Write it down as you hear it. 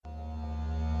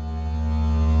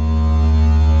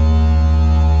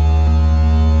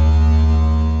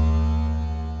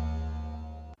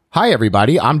Hi,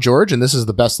 everybody. I'm George, and this is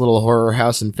the Best Little Horror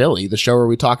House in Philly, the show where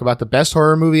we talk about the best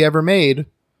horror movie ever made,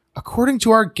 according to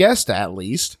our guest, at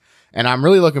least. And I'm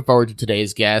really looking forward to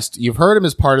today's guest. You've heard him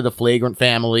as part of the Flagrant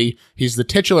family. He's the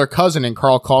titular cousin in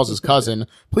Carl Calls His Cousin.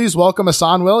 Please welcome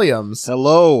Ahsohn Williams.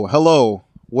 Hello.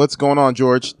 What's going on,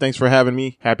 George? Thanks for having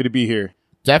me. Happy to be here.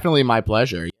 Definitely my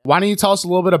pleasure. Why don't you tell us a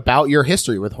little bit about your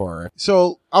history with horror?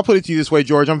 So I'll put it to you this way,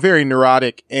 George. I'm very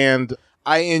neurotic, and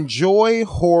I enjoy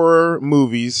horror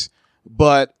movies,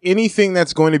 but anything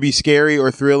that's going to be scary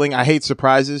or thrilling, I hate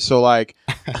surprises. So like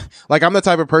I'm the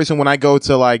type of person when I go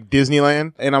to like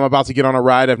Disneyland and I'm about to get on a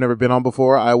ride I've never been on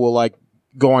before, I will like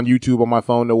go on YouTube on my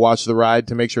phone to watch the ride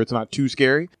to make sure it's not too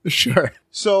scary. Sure.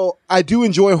 So I do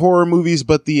enjoy horror movies,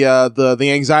 but the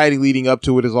anxiety leading up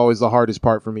to it is always the hardest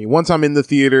part for me. Once I'm in the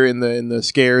theater and the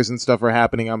scares and stuff are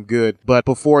happening, I'm good. But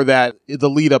before that, the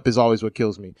lead up is always what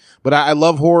kills me. But I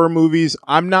love horror movies.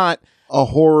 I'm not a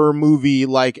horror movie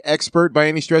like expert by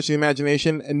any stretch of the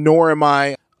imagination, nor am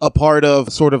I a part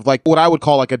of sort of like what I would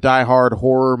call like a diehard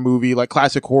horror movie, like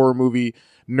classic horror movie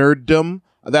nerddom.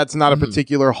 That's not a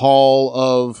particular hall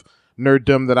of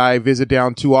nerddom that I visit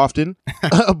down too often.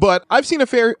 But I've seen a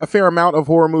fair amount of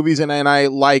horror movies, and I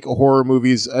like horror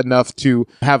movies enough to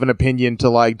have an opinion to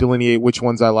like delineate which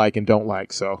ones I like and don't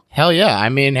like. So hell yeah. I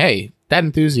mean, hey, that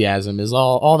enthusiasm is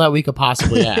all that we could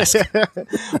possibly ask.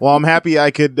 Well, I'm happy I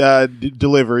could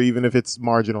deliver, even if it's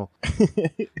marginal.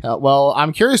 Well,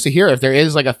 I'm curious to hear if there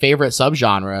is like a favorite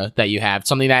subgenre that you have,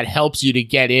 something that helps you to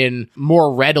get in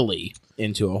more readily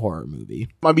into a horror movie.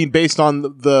 I mean, based on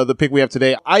the pick we have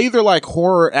today, I either like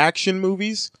horror action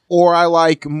movies or I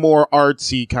like more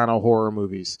artsy kind of horror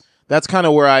movies. That's kind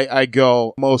of where I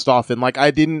go most often. Like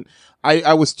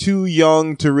I was too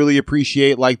young to really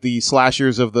appreciate like the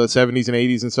slashers of the 70s and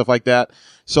 80s and stuff like that.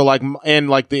 So like,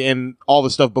 and all the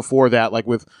stuff before that, like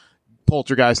with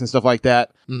Poltergeist and stuff like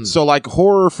that. So like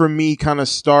horror for me kind of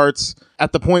starts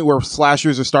at the point where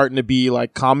slashers are starting to be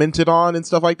like commented on and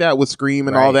stuff like that with Scream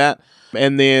and all that.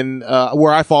 And then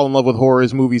where I fall in love with horror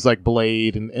is movies like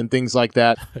Blade and things like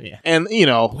that. Yeah. And you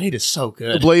know, Blade is so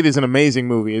good. Blade is an amazing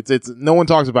movie. It's no one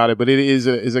talks about it, but it is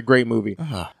a great movie.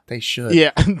 They should.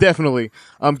 Yeah, definitely.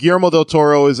 Guillermo del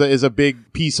Toro is a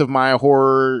big piece of my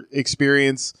horror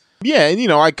experience. Yeah, and you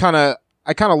know, I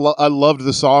loved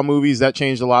the Saw movies. That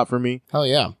changed a lot for me. Hell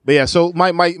yeah. But yeah, so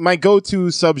my go-to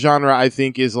subgenre I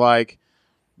think is like,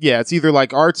 yeah, it's either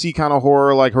like artsy kind of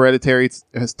horror, like Hereditary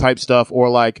type stuff, or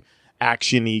like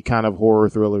action-y kind of horror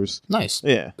thrillers. Nice.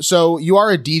 Yeah. So you are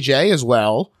a DJ as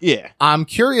well. Yeah. I'm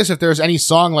curious if there's any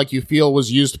song like you feel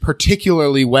was used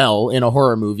particularly well in a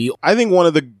horror movie. I think one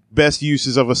of the best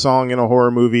uses of a song in a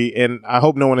horror movie, and I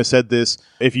hope no one has said this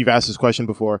if you've asked this question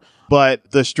before, but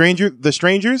I think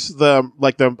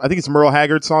it's Merle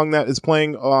Haggard song that is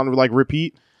playing on like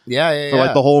repeat. Yeah. For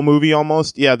like the whole movie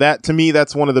almost. Yeah, that to me,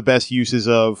 that's one of the best uses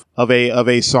of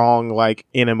a song like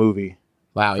in a movie.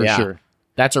 Wow, for sure.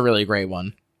 That's a really great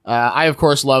one. I, of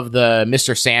course, love the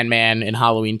Mr. Sandman in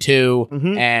Halloween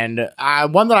 2. And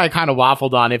one that I kind of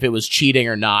waffled on if it was cheating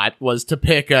or not was to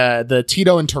pick the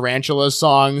Tito and Tarantula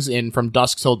songs in From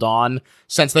Dusk Till Dawn,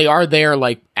 since they are there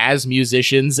like as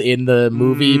musicians in the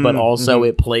movie, but also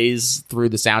it plays through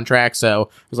the soundtrack. So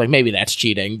I was like, maybe that's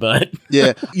cheating, but...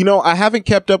 Yeah. You know, I haven't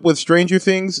kept up with Stranger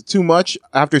Things too much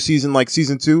after season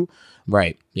 2.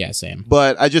 Right. Yeah, same.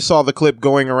 But I just saw the clip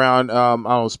going around, I don't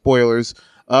know, spoilers,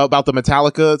 about the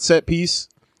Metallica set piece.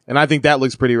 And I think that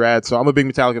looks pretty rad. So I'm a big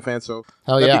Metallica fan, so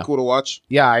that'd be cool to watch.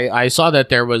 Yeah, I saw that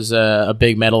there was a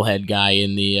big metalhead guy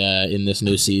in the in this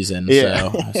new season.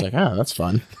 Yeah. So I was like, oh, that's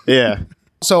fun. Yeah.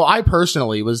 So I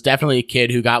personally was definitely a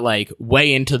kid who got like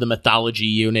way into the mythology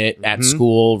unit at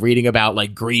school, reading about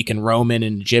like Greek and Roman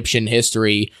and Egyptian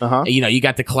history. You know, you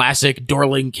got the classic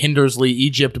Dorling Kindersley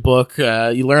Egypt book.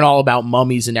 You learn all about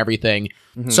mummies and everything.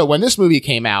 So when this movie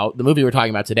came out, the movie we're talking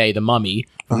about today, The Mummy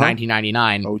from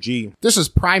 1999. OG. This is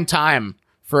prime time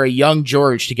for a young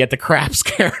George to get the crap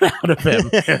scared out of him.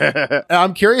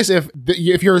 I'm curious if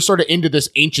you're sort of into this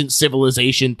ancient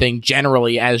civilization thing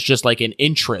generally as just like an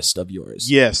interest of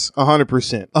yours. Yes,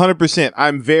 100%. 100%.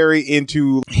 I'm very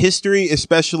into history,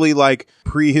 especially like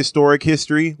prehistoric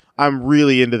history. I'm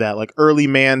really into that. Like early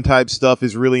man type stuff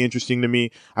is really interesting to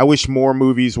me. I wish more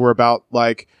movies were about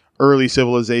like early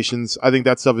civilizations. I think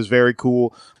that stuff is very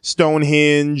cool.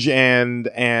 Stonehenge and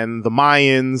the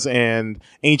Mayans and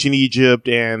ancient Egypt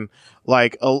and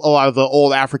like a lot of the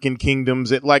old African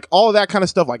kingdoms, like all of that kind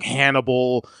of stuff, like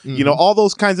Hannibal, you know, all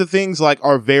those kinds of things like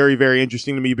are very, very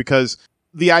interesting to me because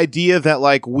the idea that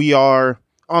like we are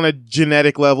on a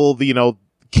genetic level, you know,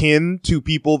 kin to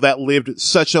people that lived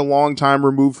such a long time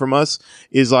removed from us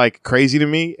is like crazy to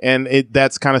me. And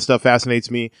that's kind of stuff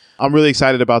fascinates me. I'm really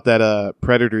excited about that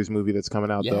Predators movie that's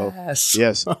coming out though.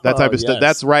 Yes. That type of stuff.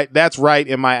 That's right. That's right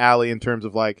in my alley in terms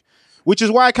of like, which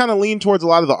is why I kind of lean towards a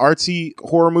lot of the artsy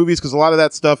horror movies, because a lot of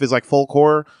that stuff is like folk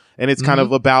horror. And it's kind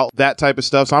of about that type of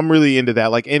stuff. So I'm really into that.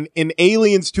 Like in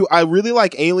Aliens too, I really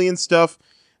like alien stuff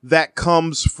that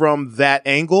comes from that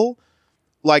angle.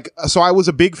 Like, so I was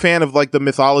a big fan of like the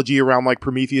mythology around like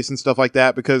Prometheus and stuff like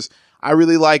that, because I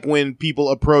really like when people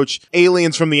approach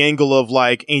aliens from the angle of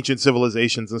like ancient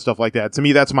civilizations and stuff like that. To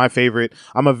me, that's my favorite.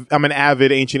 I'm an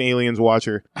avid Ancient Aliens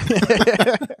watcher.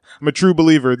 I'm a true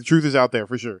believer. The truth is out there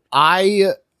for sure.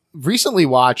 I recently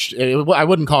watched, I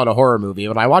wouldn't call it a horror movie,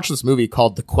 but I watched this movie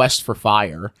called The Quest for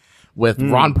Fire with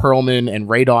Ron Perlman and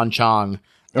Ray Dawn Chong.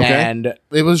 Okay. And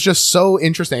it was just so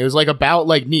interesting. It was like about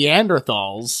like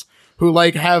Neanderthals who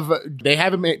like they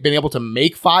haven't been able to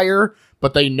make fire,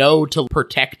 but they know to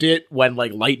protect it when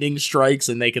like lightning strikes,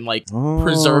 and they can like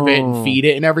preserve it and feed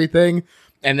it and everything.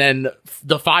 And then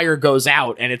the fire goes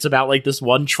out, and it's about like this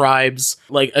one tribe's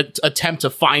like attempt to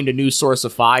find a new source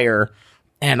of fire.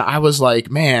 And I was like,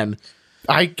 man,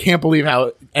 I can't believe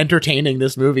how entertaining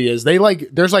this movie is.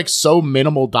 There's like so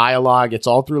minimal dialogue. It's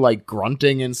all through like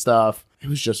grunting and stuff. It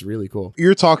was just really cool.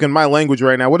 You're talking my language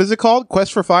right now. What is it called?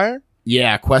 Quest for Fire?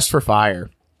 Yeah, Quest for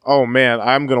Fire. Oh man,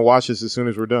 I'm going to watch this as soon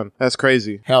as we're done. That's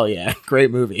crazy. Hell yeah.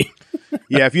 Great movie.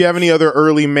 Yeah, if you have any other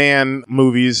early man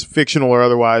movies, fictional or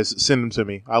otherwise, send them to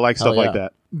me. I like stuff like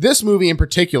that. This movie in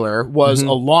particular was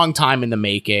a long time in the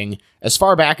making. As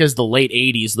far back as the late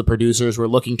 80s, the producers were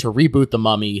looking to reboot The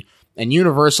Mummy, and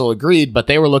Universal agreed, but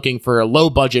they were looking for a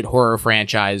low-budget horror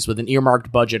franchise with an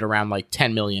earmarked budget around like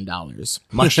 $10 million.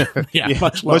 Much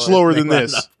lower than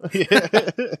this.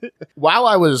 While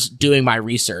I was doing my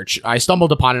research, I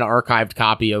stumbled upon an archived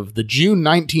copy of the June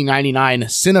 1999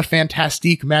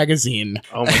 Cinefantastique magazine.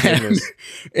 Oh my goodness.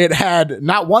 It had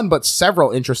not one, but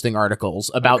several interesting articles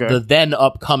about the then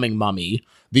upcoming Mummy,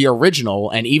 the original,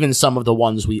 and even some of the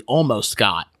ones we almost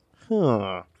got.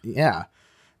 Huh. Yeah.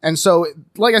 And so,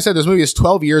 like I said, this movie is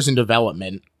 12 years in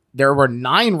development. There were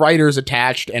 9 writers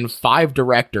attached and 5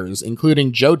 directors,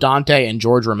 including Joe Dante and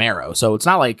George Romero. So it's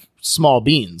not like small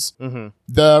beans.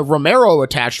 The Romero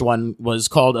attached one was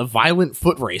called A Violent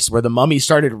Foot Race, where the mummy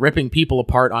started ripping people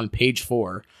apart on page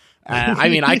 4. I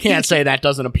mean, I can't say that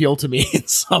doesn't appeal to me in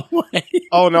some way.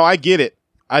 Oh, no, I get it.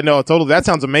 I know, totally. That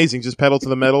sounds amazing. Just pedal to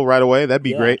the metal right away. That'd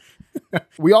be great.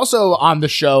 We also, on the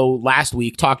show last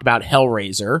week, talked about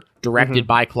Hellraiser, directed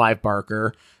by Clive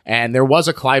Barker. And there was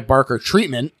a Clive Barker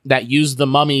treatment that used the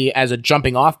mummy as a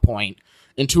jumping off point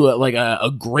into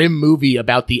a grim movie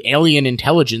about the alien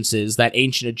intelligences that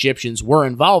ancient Egyptians were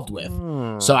involved with.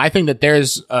 So I think that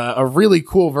there's a really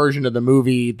cool version of the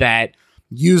movie that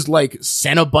used like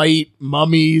Cenobite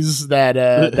mummies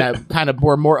that kind of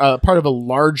were more part of a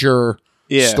larger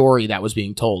story that was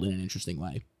being told in an interesting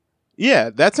way.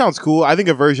 Yeah, that sounds cool. I think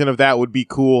a version of that would be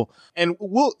cool. And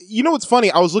you know what's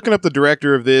funny? I was looking up the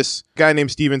director of this, guy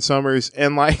named Steven Sommers,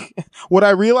 and like what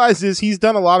I realized is he's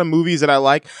done a lot of movies that I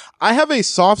like. I have a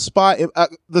soft spot.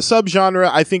 The subgenre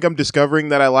I think I'm discovering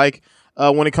that I like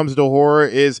when it comes to horror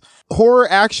is horror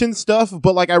action stuff,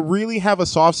 but like I really have a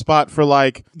soft spot for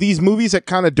like these movies that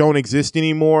kind of don't exist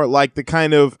anymore, like the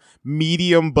kind of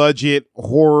medium budget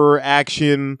horror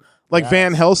action, like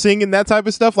Van Helsing and that type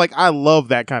of stuff. Like, I love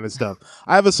that kind of stuff.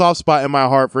 I have a soft spot in my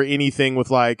heart for anything with,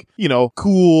 like, you know,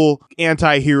 cool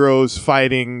anti-heroes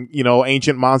fighting, you know,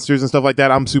 ancient monsters and stuff like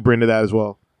that. I'm super into that as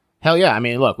well. Hell yeah. I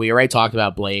mean, look, we already talked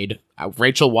about Blade.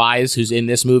 Rachel Weisz, who's in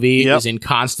this movie, is in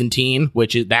Constantine,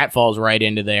 that falls right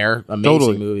into there.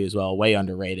 Amazing movie as well. Way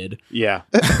underrated. Yeah.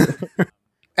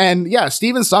 And yeah,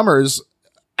 Steven Sommers,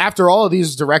 after all of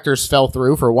these directors fell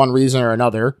through for one reason or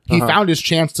another, he found his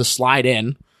chance to slide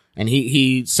in. And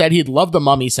he said he'd loved The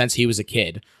Mummy since he was a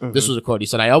kid. This was a quote. He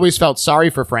said, "I always felt sorry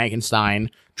for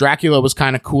Frankenstein. Dracula was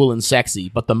kind of cool and sexy,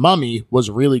 but The Mummy was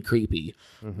really creepy."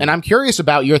 And I'm curious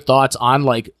about your thoughts on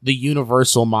like the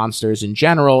Universal monsters in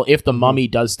general, if The Mummy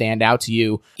does stand out to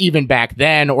you even back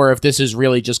then, or if this is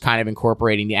really just kind of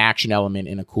incorporating the action element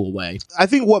in a cool way. I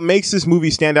think what makes this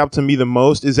movie stand out to me the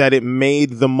most is that it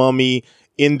made The Mummy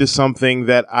into something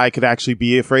that I could actually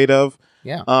be afraid of.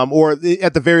 Yeah. Or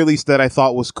at the very least that I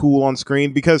thought was cool on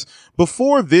screen, because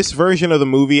before this version of the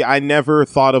movie, I never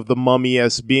thought of the mummy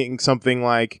as being something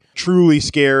like truly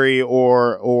scary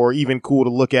or even cool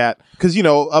to look at. Because, you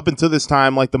know, up until this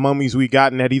time, like the mummies we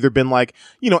gotten had either been like,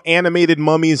 you know, animated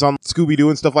mummies on Scooby-Doo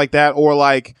and stuff like that, or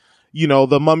like,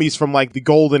 the mummies from like the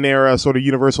golden era sort of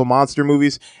Universal monster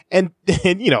movies, and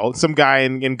some guy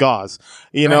in gauze,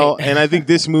 Right. and I think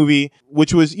this movie,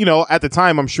 which was, at the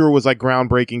time, I'm sure was like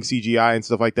groundbreaking CGI and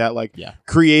stuff like that, like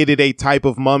created a type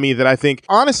of mummy that I think,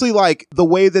 honestly, like the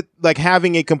way that like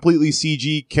having a completely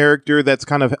CG character that's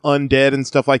kind of undead and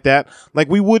stuff like that, like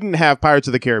we wouldn't have Pirates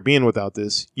of the Caribbean without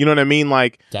this. You know what I mean?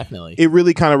 Like, definitely. it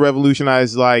really kind of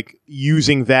revolutionized like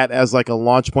using that as like a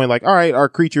launch point. Like, all right, our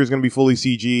creature is going to be fully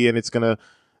CG, and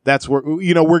that's where,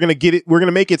 we're going to get it. We're going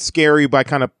to make it scary by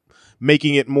kind of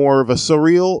making it more of a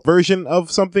surreal version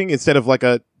of something instead of like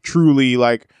a truly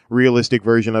like realistic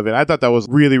version of it. I thought that was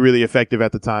really, really effective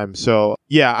at the time. So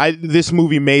yeah, this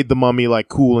movie made the Mummy like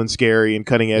cool and scary and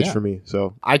cutting edge for me.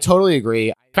 So I totally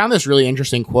agree. I found this really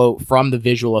interesting quote from the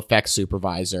visual effects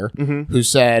supervisor who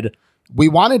said, "We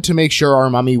wanted to make sure our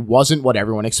mummy wasn't what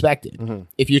everyone expected.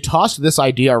 If you tossed this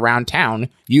idea around town,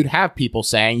 you'd have people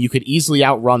saying you could easily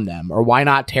outrun them, or why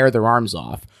not tear their arms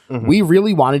off. We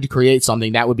really wanted to create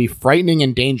something that would be frightening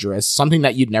and dangerous, something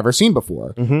that you'd never seen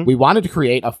before. We wanted to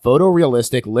create a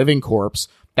photorealistic living corpse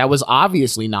that was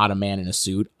obviously not a man in a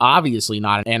suit, obviously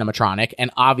not an animatronic,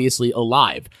 and obviously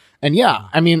alive." And yeah,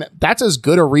 I mean, that's as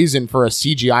good a reason for a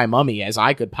CGI mummy as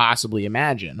I could possibly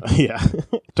imagine. Yeah,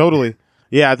 totally.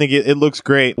 Yeah, I think it looks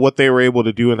great. What they were able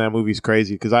to do in that movie is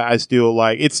crazy, because I still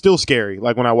like, it's still scary.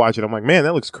 Like when I watch it, I'm like, man,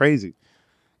 that looks crazy.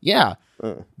 Yeah.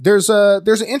 There's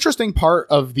an interesting part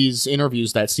of these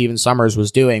interviews that Stephen Sommers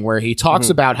was doing where he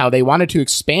talks about how they wanted to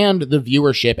expand the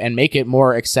viewership and make it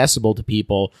more accessible to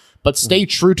people, but stay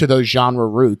true to those genre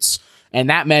roots. And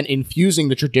that meant infusing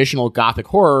the traditional gothic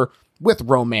horror with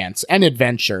romance and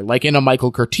adventure, like in a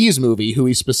Michael Curtiz movie, who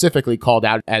he specifically called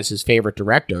out as his favorite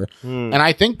director. And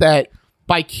I think that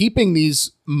by keeping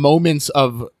these moments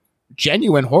of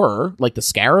genuine horror, like the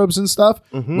scarabs and stuff,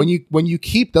 when you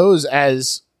keep those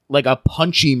as like a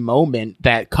punchy moment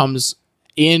that comes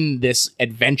in this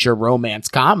adventure romance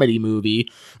comedy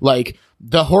movie, like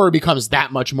the horror becomes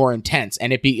that much more intense,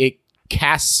 and it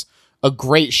casts a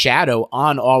great shadow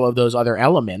on all of those other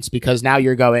elements, because now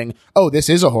you're going, oh, this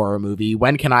is a horror movie.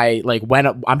 When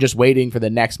I'm just waiting for the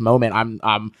next moment.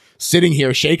 I'm sitting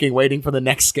here shaking, waiting for the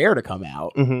next scare to come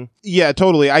out. Yeah,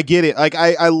 totally. I get it. Like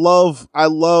I love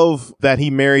that he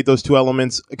married those two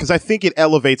elements, because I think it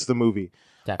elevates the movie.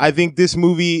 Definitely. I think this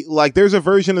movie, like, there's a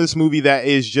version of this movie that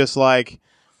is just like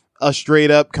a straight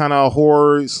up kind of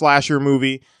horror slasher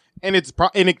movie. And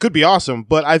it could be awesome,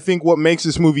 but I think what makes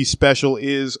this movie special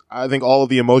is, I think, all of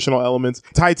the emotional elements.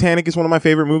 Titanic is one of my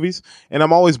favorite movies, and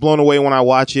I'm always blown away when I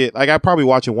watch it. Like, I probably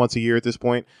watch it once a year at this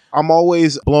point. I'm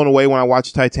always blown away when I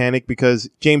watch Titanic, because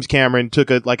James Cameron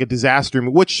took a disaster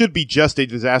movie, which should be just a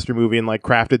disaster movie, and like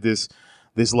crafted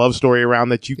this love story around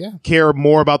that. You care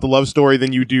more about the love story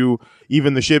than you do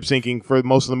even the ship sinking for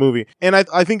most of the movie. And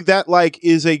I think that like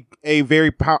is a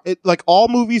very like, all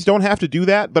movies don't have to do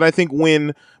that, but I think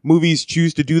when movies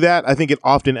choose to do that, I think it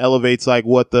often elevates like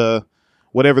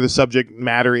whatever the subject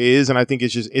matter is. And I think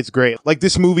it's great. Like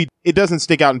this movie, it doesn't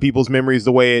stick out in people's memories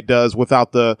the way it does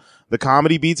without the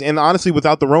comedy beats, and honestly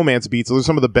without the romance beats. Those are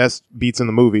some of the best beats in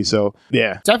the movie. So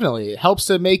yeah, definitely it helps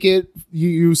to make it,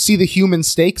 you see the human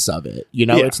stakes of it.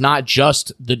 It's not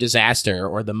just the disaster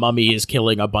or the mummy is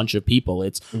killing a bunch of people.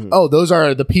 It's oh, those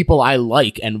are the people I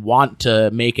like and want to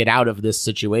make it out of this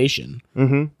situation.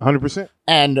 100%.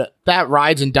 And that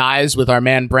rides and dies with our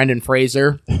man Brendan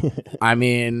Fraser. I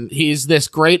mean, he's this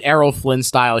great Errol Flynn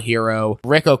style hero,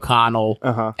 Rick O'Connell.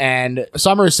 And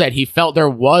Sommers said he felt there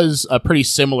was a pretty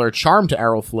similar charm to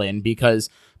Errol Flynn, because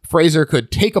Fraser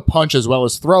could take a punch as well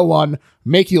as throw one,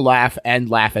 make you laugh, and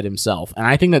laugh at himself. And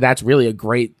I think that that's really a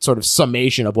great sort of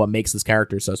summation of what makes this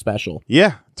character so special.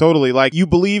 Yeah, totally. Like, you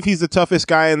believe he's the toughest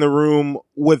guy in the room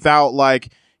without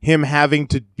like him having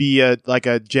to be a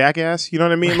jackass, you know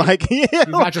what I mean? Like, yeah, he's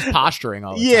not just posturing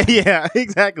all the time. Yeah,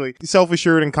 exactly.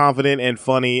 Self-assured and confident and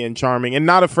funny and charming and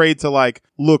not afraid to like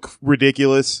look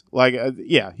ridiculous. Like,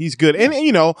 yeah, he's good. And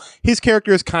his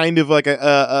character is kind of like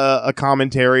a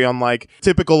commentary on like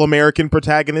typical American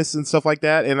protagonists and stuff like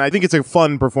that. And I think it's a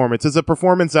fun performance. It's a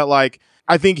performance that like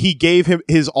I think he gave him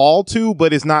his all to,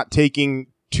 but is not taking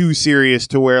too serious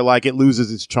to where like it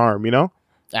loses its charm,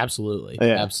 Absolutely.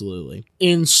 Yeah. Absolutely.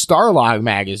 In Starlog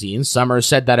magazine, Sommers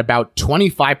said that about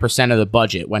 25% of the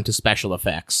budget went to special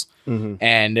effects.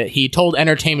 And he told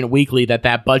Entertainment Weekly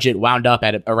that budget wound up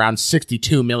at around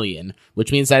 $62 million,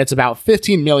 which means that it's about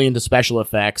 $15 million to special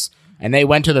effects. And they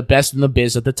went to the best in the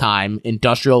biz at the time,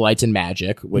 Industrial Lights and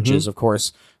Magic, which is, of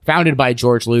course, founded by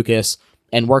George Lucas.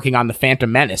 and working on The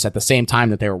Phantom Menace at the same time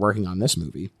that they were working on this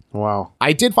movie. Wow.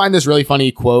 I did find this really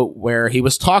funny quote where he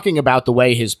was talking about the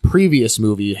way his previous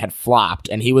movie had flopped,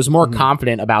 and he was more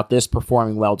confident about this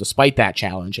performing well despite that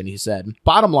challenge. And he said,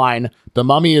 "Bottom line, The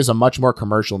Mummy is a much more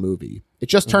commercial movie. It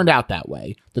just turned out that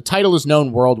way. The title is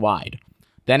known worldwide.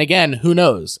 Then again, who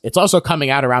knows? It's also coming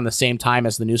out around the same time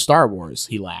as the new Star Wars,"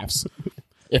 he laughs.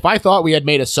 "If I thought we had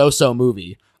made a so-so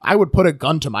movie, I would put a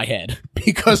gun to my head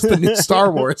because the new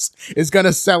Star Wars is going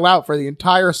to sell out for the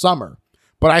entire summer.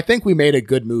 But I think we made a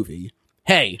good movie.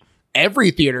 Hey,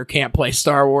 every theater can't play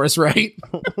Star Wars, right?"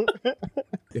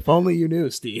 If only you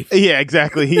knew, Steve. Yeah,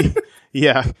 exactly. He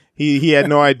had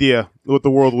no idea what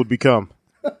the world would become.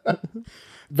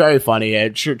 Very funny.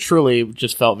 It truly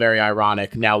just felt very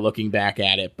ironic now looking back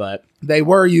at it. But they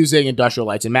were using industrial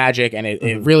lights and magic, and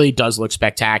it really does look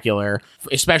spectacular,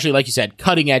 especially, like you said,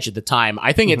 cutting edge at the time.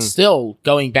 I think it's still,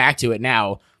 going back to it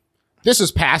now, this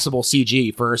is passable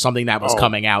CG for something that was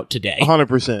coming out today.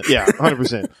 100%. Yeah,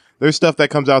 100%. There's stuff that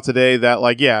comes out today that,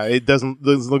 like, yeah, it doesn't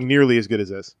look nearly as good as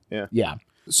this. Yeah. Yeah.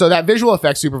 So that visual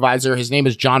effects supervisor, his name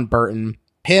is John Burton.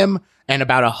 Him and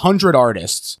about 100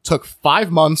 artists took 5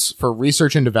 months for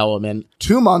research and development,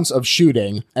 2 months of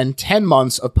shooting, and 10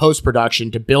 months of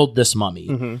post-production to build this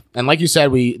mummy. And like you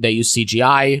said, they use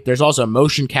CGI. There's also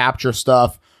motion capture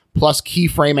stuff, plus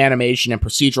keyframe animation and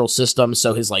procedural systems,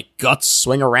 so his like guts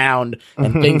swing around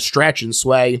and things stretch and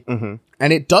sway.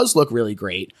 And it does look really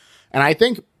great. And I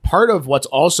think part of what's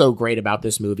also great about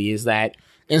this movie is that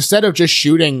instead of just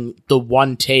shooting the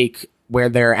one take where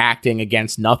they're acting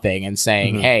against nothing and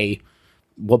saying, hey,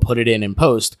 we'll put it in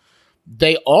post,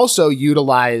 they also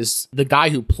utilized the guy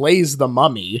who plays the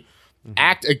mummy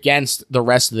act against the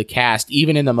rest of the cast,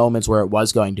 even in the moments where it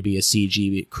was going to be a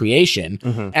CG creation.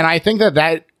 And I think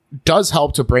that does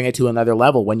help to bring it to another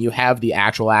level when you have the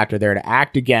actual actor there to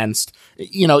act against.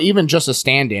 You know, even just a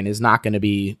stand-in is not going to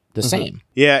be the same.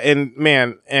 Yeah, and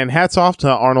man, and hats off to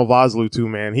Arnold Vosloo too,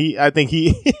 man. I think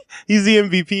he's the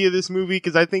MVP of this movie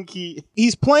because I think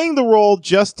he's playing the role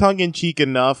just tongue-in-cheek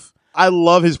enough. I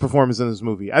love his performance in this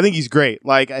movie. I think he's great.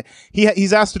 Like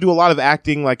he's asked to do a lot of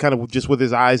acting, like kind of just with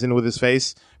his eyes and with his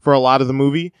face for a lot of the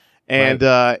movie, and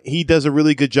he does a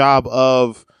really good job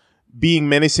of being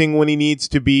menacing when he needs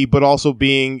to be, but also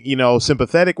being, you know,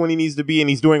 sympathetic when he needs to be. And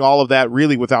he's doing all of that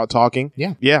really without talking.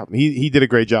 Yeah. Yeah. He did a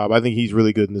great job. I think he's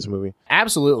really good in this movie.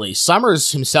 Absolutely.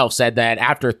 Summers himself said that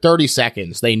after 30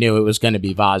 seconds, they knew it was going to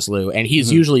be Vosloo. And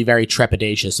he's usually very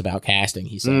trepidatious about casting,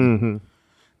 he said.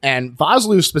 And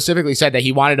Vosloo specifically said that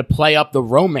he wanted to play up the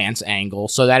romance angle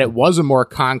so that it was a more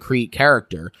concrete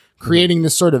character, creating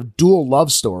this sort of dual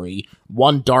love story.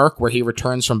 One dark, where he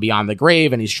returns from beyond the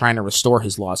grave and he's trying to restore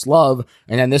his lost love.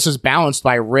 And then this is balanced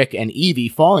by Rick and Evie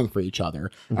falling for each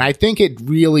other. And I think it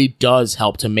really does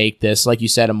help to make this, like you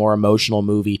said, a more emotional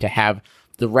movie, to have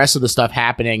the rest of the stuff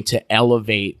happening to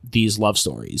elevate these love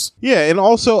stories. Yeah, and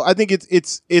also I think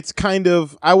it's kind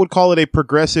of, I would call it a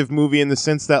progressive movie in the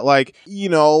sense that, like, you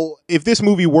know, if this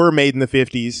movie were made in the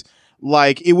 50s,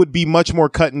 like, it would be much more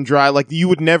cut and dry. Like, you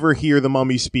would never hear the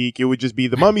mummy speak. It would just be,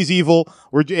 the mummy's evil,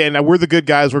 we're the good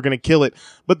guys, we're going to kill it.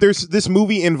 But this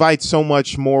movie invites so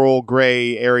much moral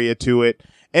gray area to it.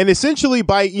 And essentially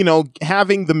by, you know,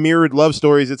 having the mirrored love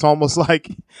stories, it's almost like,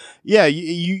 yeah,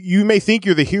 you may think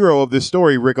you're the hero of this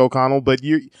story, Rick O'Connell, but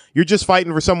you're just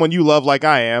fighting for someone you love like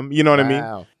I am. You know what I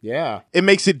mean? Yeah. It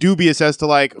makes it dubious as to,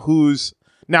 like, who's...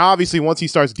 Now, obviously, once he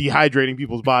starts dehydrating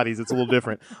people's bodies, it's a little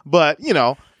different. But, you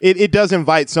know, it does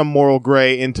invite some moral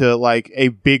gray into, like, a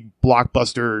big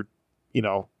blockbuster, you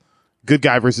know, good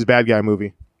guy versus bad guy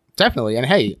movie. Definitely. And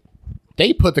hey,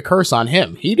 they put the curse on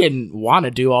him. He didn't want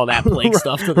to do all that plague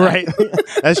stuff to them. Right.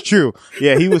 That's true.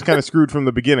 Yeah, he was kind of screwed from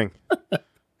the beginning.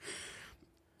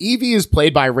 Evie is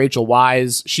played by Rachel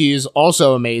Weisz. She's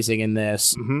also amazing in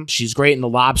this. She's great in The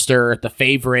Lobster, The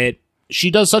Favorite. She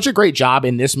does such a great job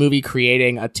in this movie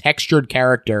creating a textured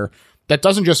character that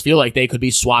doesn't just feel like they could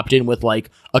be swapped in with, like,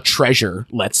 a treasure,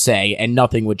 let's say, and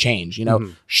nothing would change. You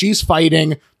know, she's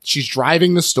fighting, she's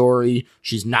driving the story,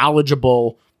 she's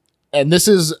knowledgeable. And this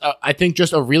is, I think,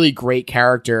 just a really great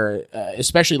character,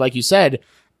 especially, like you said,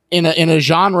 in a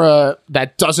genre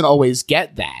that doesn't always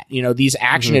get that. You know, these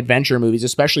action adventure movies,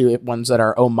 especially ones that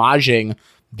are homaging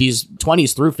these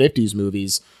 20s through 50s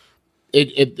movies,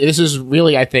 this is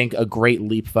really, I think, a great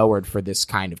leap forward for this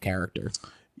kind of character.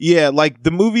 Yeah, like,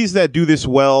 the movies that do this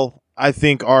well, I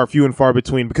think, are few and far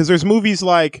between, because there's movies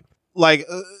like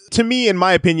to me, in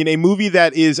my opinion, a movie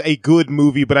that is a good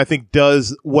movie, but I think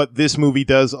does what this movie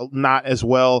does not as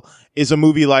well, is a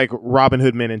movie like Robin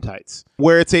Hood Men in Tights,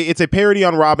 where it's a parody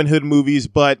on Robin Hood movies,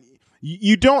 but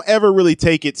you don't ever really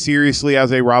take it seriously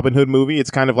as a Robin Hood movie. It's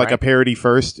kind of like a parody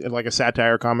first and like a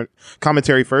satire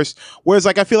commentary first. Whereas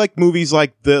like I feel like movies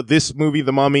like this movie,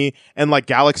 The Mummy, and like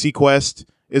Galaxy Quest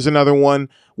is another one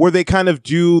where they kind of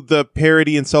do the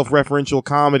parody and self-referential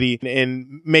comedy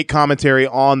and make commentary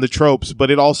on the tropes,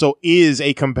 but it also is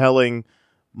a compelling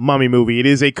mummy movie. It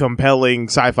is a compelling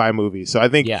sci-fi movie. So I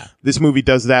think this movie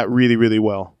does that really, really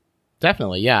well.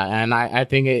 Definitely, yeah. And I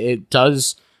think it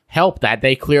does help that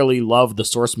they clearly love the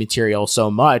source material so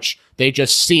much. They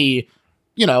just see,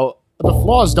 you know, the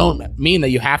flaws don't mean that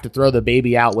you have to throw the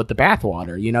baby out with the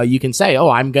bathwater. You know, you can say, oh,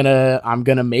 I'm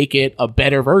gonna make it a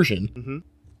better version.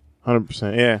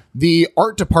 100%, yeah. The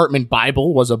Art Department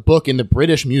Bible was a book in the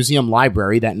British Museum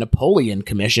Library that Napoleon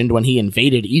commissioned when he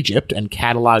invaded Egypt and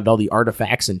cataloged all the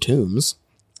artifacts and tombs.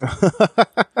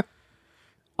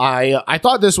 I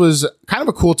thought this was kind of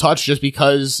a cool touch just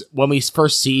because when we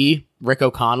first see Rick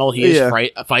O'Connell, he is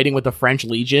fighting with the French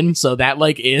Legion. So that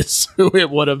like is who it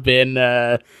would have been,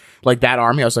 like that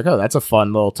army. I was like, oh, that's a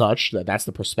fun little touch. That's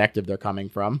the perspective they're coming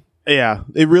from. Yeah,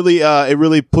 it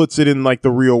really puts it in like the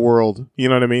real world. You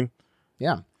know what I mean?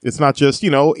 Yeah. It's not just,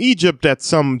 you know, Egypt at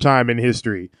some time in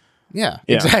history. Yeah.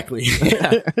 Exactly.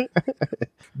 Yeah.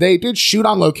 They did shoot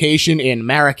on location in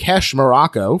Marrakesh,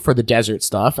 Morocco for the desert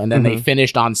stuff, and then they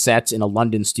finished on sets in a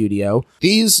London studio.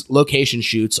 These location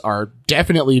shoots are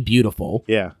definitely beautiful.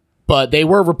 Yeah. But they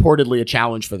were reportedly a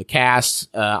challenge for the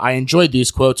cast. I enjoyed these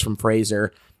quotes from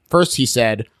Fraser. First, he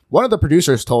said, "One of the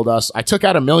producers told us, I took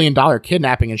out $1 million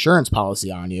kidnapping insurance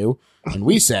policy on you. And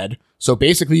we said, so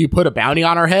basically you put a bounty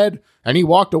on our head? And he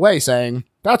walked away saying,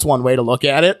 that's one way to look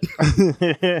at it."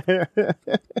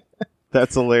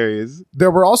 That's hilarious.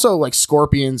 There were also like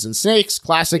scorpions and snakes,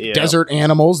 classic desert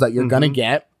animals that you're going to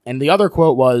get. And the other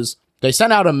quote was, they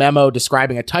sent out a memo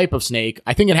describing a type of snake.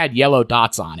 I think it had yellow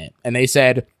dots on it. And they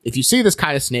said, if you see this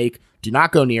kind of snake, do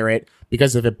not go near it,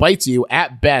 because if it bites you,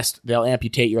 at best, they'll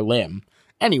amputate your limb.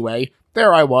 Anyway,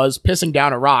 there I was, pissing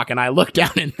down a rock, and I looked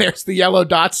down and there's the yellow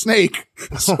dot snake.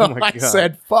 So I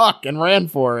said, fuck, and ran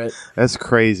for it. That's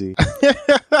crazy.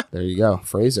 There you go.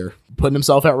 Fraser, putting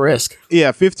himself at risk.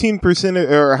 Yeah, 15%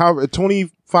 or how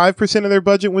 25% of their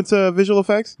budget went to visual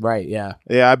effects? Right, yeah.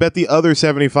 Yeah, I bet the other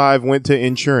 75 went to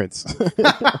insurance.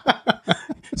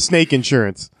 Snake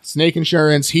insurance. Snake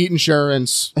insurance, heat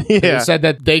insurance. Yeah. They said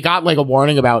that they got like a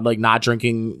warning about like not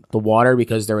drinking the water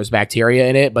because there was bacteria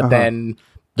in it, but then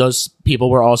those people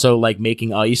were also like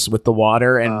making ice with the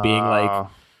water and being like,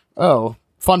 oh,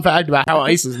 fun fact about how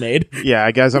ice is made. Yeah,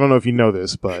 guys, I don't know if you know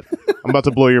this, but I'm about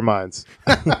to blow your minds.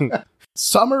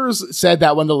 Summers said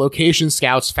that when the location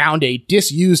scouts found a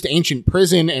disused ancient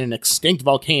prison and an extinct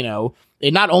volcano,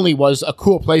 it not only was a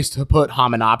cool place to put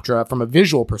Hymenoptera from a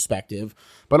visual perspective,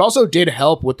 but also did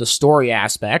help with the story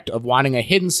aspect of wanting a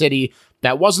hidden city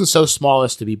that wasn't so small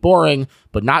as to be boring,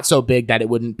 but not so big that it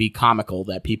wouldn't be comical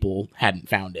that people hadn't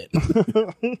found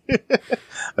it.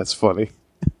 That's funny.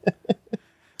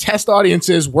 Test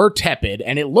audiences were tepid,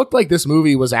 and it looked like this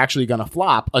movie was actually going to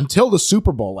flop until the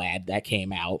Super Bowl ad that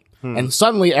came out, and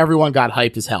suddenly everyone got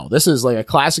hyped as hell. This is like a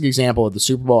classic example of the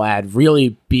Super Bowl ad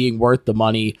really being worth the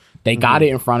money. They got it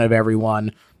in front of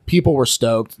everyone. People were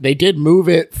stoked. They did move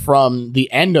it from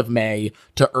the end of May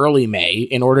to early May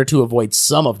in order to avoid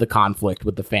some of the conflict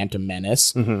with the Phantom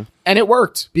Menace. And it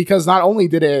worked because not only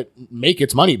did it make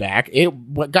its money back,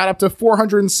 it got up to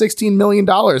 $416 million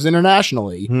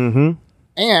internationally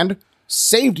and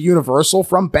saved Universal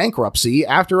from bankruptcy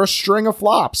after a string of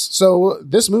flops. So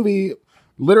this movie,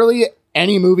 literally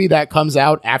any movie that comes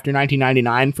out after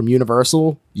 1999 from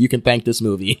Universal, you can thank this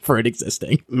movie for it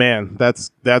existing. Man, that's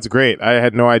great. I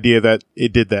had no idea that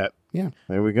it did that. Yeah.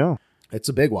 There we go. It's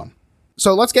a big one.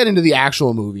 So let's get into the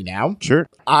actual movie now. Sure.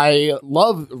 I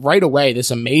love right away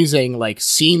this amazing like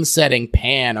scene setting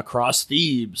pan across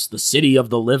Thebes, the city of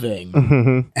the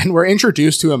living. And we're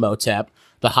introduced to Imhotep,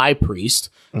 the high priest,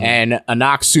 and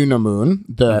Anck-su-namun,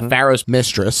 the pharaoh's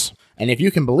mistress. And if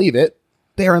you can believe it,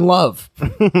 they're in love.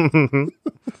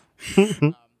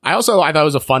 I thought it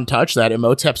was a fun touch that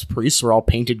Imhotep's priests were all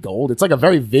painted gold. It's like a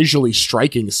very visually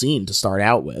striking scene to start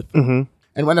out with. And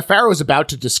when the pharaoh is about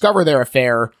to discover their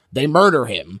affair, they murder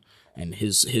him. And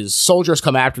his soldiers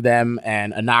come after them,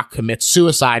 and Anak commits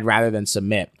suicide rather than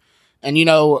submit. And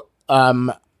I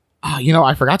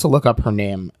forgot to look up her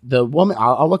name. The woman,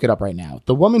 I'll look it up right now.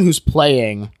 The woman who's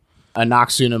playing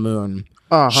Anck-su-namun,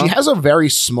 she has a very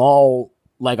small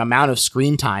like amount of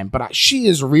screen time, but she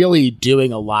is really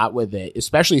doing a lot with it,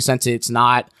 especially since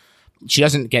she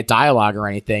doesn't get dialogue or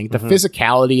anything. The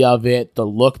physicality of it, the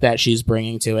look that she's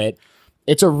bringing to it,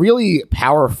 it's a really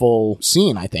powerful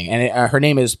scene, I think. And her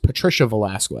name is Patricia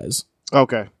Velasquez.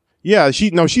 Okay. Yeah,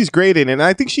 she's great in it. And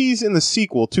I think she's in the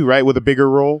sequel too, right? With a bigger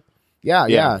role.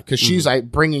 Yeah. Because she's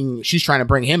trying to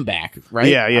bring him back, right?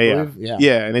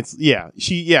 Yeah. And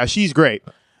she's great.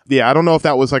 Yeah, I don't know if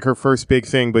that was like her first big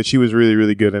thing, but she was really,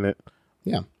 really good in it.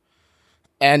 Yeah.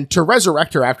 And to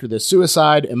resurrect her after this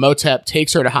suicide, Imhotep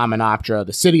takes her to Hamunaptra,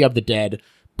 the city of the dead,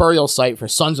 burial site for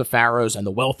sons of pharaohs and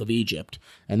the wealth of Egypt.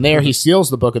 And there he seals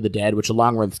the Book of the Dead, which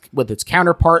along with its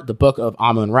counterpart, the Book of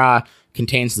Amun-Ra,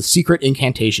 contains the secret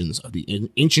incantations of the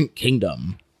ancient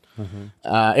kingdom.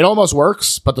 It almost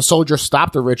works, but the soldiers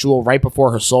stop the ritual right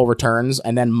before her soul returns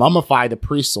and then mummify the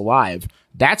priests alive.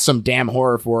 That's some damn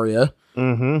horror for you.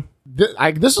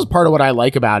 This is part of what I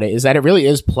like about it, is that it really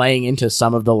is playing into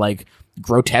some of the like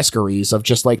grotesqueries of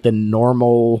just like the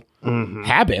normal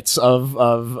habits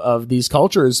of these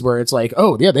cultures, where it's like,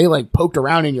 oh yeah, they like poked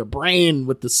around in your brain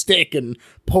with the stick and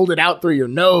pulled it out through your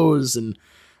nose, and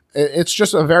it's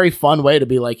just a very fun way to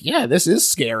be like, yeah, this is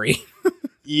scary.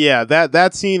 Yeah,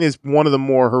 that scene is one of the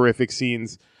more horrific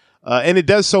scenes, and it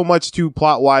does so much too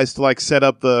plot wise to like set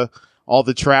up all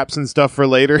the traps and stuff for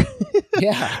later.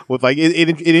 Yeah, with like it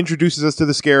introduces us to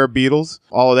the scarab beetles,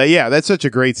 all of that. Yeah, that's such a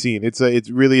great scene. It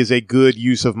really is a good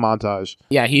use of montage.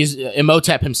 Yeah,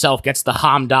 Imhotep himself gets the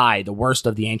Hamdai, the worst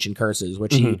of the ancient curses,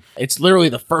 which it's literally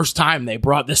the first time they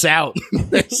brought this out.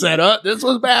 They said, this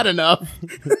was bad enough.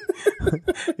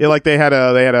 Yeah, like they had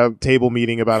a table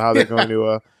meeting about how they're going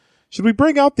to. Should we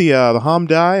bring out the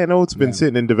Hamdai? I know it's been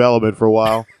sitting in development for a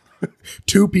while.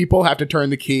 2 people have to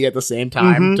turn the key at the same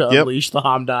time to unleash the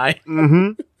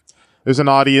Hamdai. There's an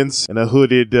audience and a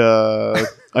hooded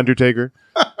Undertaker.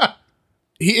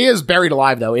 He is buried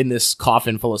alive, though, in this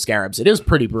coffin full of scarabs. It is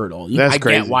pretty brutal. That's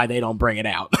crazy. Get why they don't bring it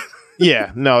out.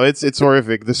 Yeah, no, it's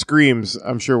horrific. The screams,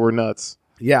 I'm sure, were nuts.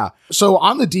 Yeah. So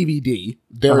on the DVD,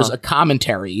 there's a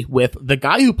commentary with the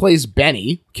guy who plays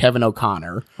Benny, Kevin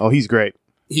O'Connor. Oh, he's great.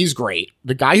 He's great.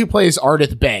 The guy who plays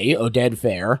Ardith Bey, Oded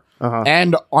Fair,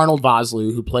 and Arnold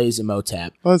Vosloo, who plays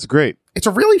Imhotep. Oh, that's great. It's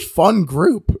a really fun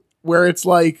group where it's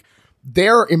like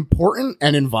they're important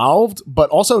and involved, but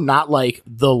also not like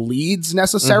the leads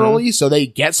necessarily. So they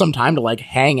get some time to like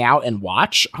hang out and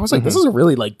watch. I was like, this is a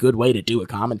really like good way to do a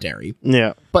commentary.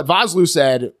 Yeah. But Vosloo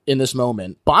said in this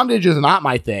moment, bondage is not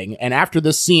my thing. And after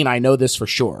this scene, I know this for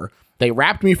sure. They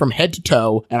wrapped me from head to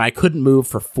toe, and I couldn't move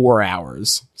for 4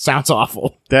 hours. Sounds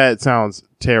awful. That sounds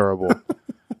terrible.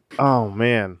 Oh,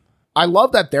 man. I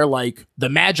love that they're like, the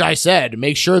Magi said,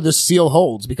 make sure this seal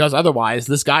holds, because otherwise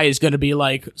this guy is going to be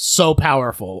like so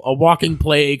powerful. A walking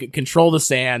plague, control the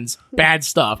sands, bad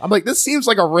stuff. I'm like, this seems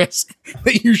like a risk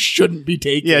that you shouldn't be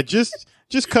taking. Yeah, just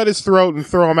cut his throat and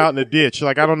throw him out in a ditch.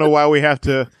 Like, I don't know why we have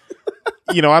to,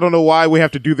 I don't know why we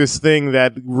have to do this thing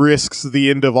that risks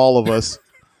the end of all of us.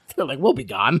 They're like, we'll be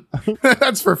gone.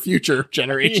 That's for future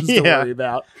generations to worry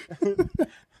about.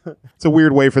 It's a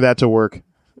weird way for that to work.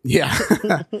 Yeah.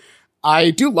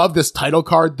 I do love this title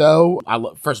card, though.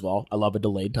 First of all, I love a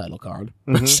delayed title card.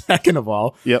 Second of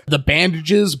all, the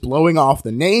bandages blowing off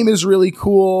the name is really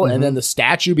cool. And then the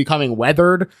statue becoming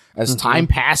weathered as time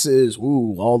passes,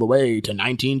 all the way to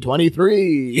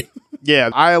 1923. Yeah,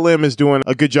 ILM is doing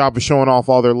a good job of showing off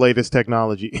all their latest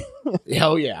technology.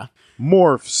 Hell yeah.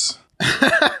 Morphs.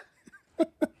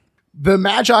 The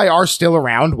Magi are still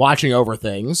around watching over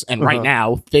things, and right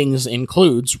now, things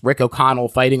includes Rick O'Connell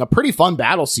fighting a pretty fun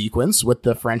battle sequence with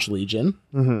the French Legion.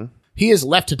 He is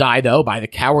left to die, though, by the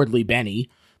cowardly Benny,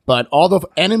 but all the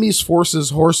enemy's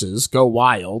horses go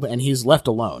wild, and he's left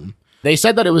alone. They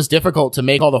said that it was difficult to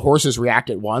make all the horses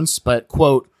react at once, but,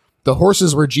 quote, the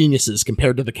horses were geniuses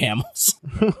compared to the camels.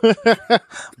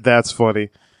 That's funny.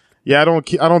 Yeah, I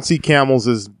don't see camels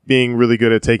as being really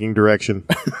good at taking direction.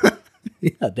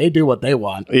 Yeah, they do what they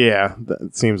want. Yeah,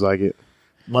 that seems like it.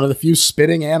 One of the few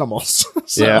spitting animals.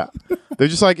 Yeah. They're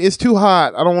just like, it's too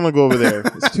hot. I don't want to go over there.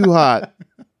 It's too hot.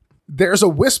 There's a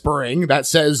whispering that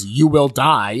says, you will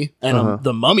die, and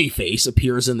the mummy face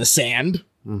appears in the sand.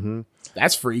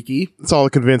 That's freaky. That's all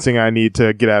the convincing I need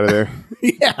to get out of there.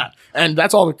 Yeah, and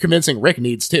that's all the convincing Rick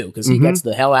needs, too, because he gets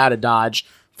the hell out of Dodge,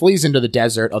 flees into the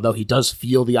desert, although he does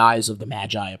feel the eyes of the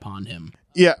Magi upon him.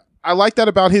 Yeah. I like that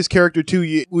about his character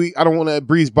too. I don't want to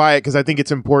breeze by it because I think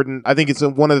it's important. I think it's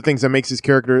one of the things that makes his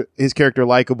character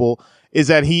likable is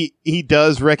that he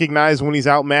does recognize when he's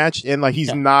outmatched, and like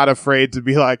he's not afraid to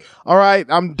be like, all right,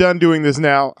 I'm done doing this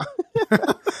now.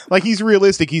 Like he's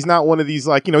realistic. He's not one of these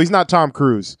like, he's not Tom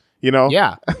Cruise,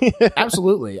 Yeah,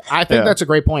 absolutely. I think that's a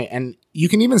great point. And you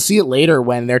can even see it later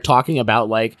when they're talking about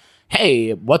like,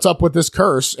 hey, what's up with this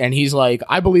curse? And he's like,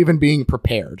 I believe in being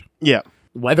prepared. Yeah.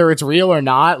 Whether it's real or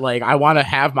not, like, I want to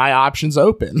have my options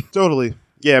open. Totally.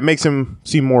 Yeah, it makes him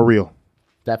seem more real.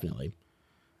 Definitely.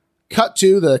 Cut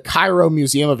to the Cairo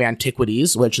Museum of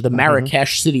Antiquities, which the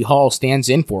Marrakesh City Hall stands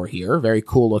in for here. Very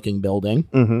cool looking building.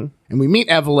 And we meet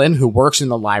Evelyn, who works in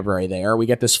the library there. We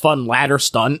get this fun ladder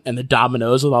stunt and the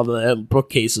dominoes with all the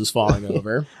bookcases falling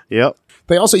over. Yep.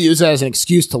 They also use it as an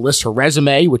excuse to list her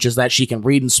resume, which is that she can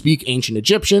read and speak ancient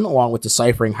Egyptian, along with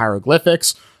deciphering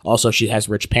hieroglyphics. Also, she has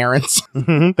rich parents.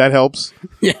 That helps.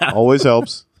 Yeah. Always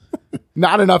helps.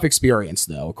 Not enough experience,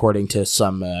 though, according to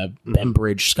some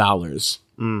Bembridge scholars.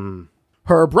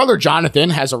 Her brother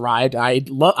Jonathan has arrived.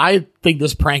 I think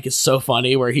this prank is so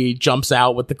funny where he jumps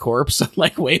out with the corpse and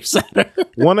like waves at her.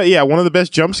 One of the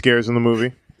best jump scares in the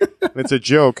movie. It's a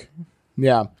joke.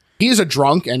 Yeah. He's a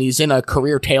drunk and he's in a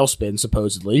career tailspin,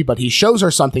 supposedly, but he shows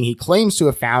her something he claims to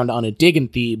have found on a dig in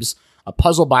Thebes, a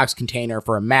puzzle box container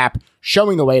for a map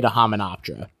showing the way to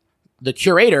Hamunaptra. The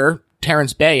curator,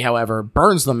 Terrence Bay, however,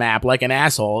 burns the map like an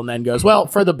asshole and then goes, well,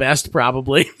 for the best,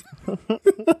 probably.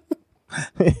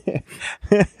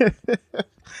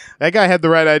 That guy had the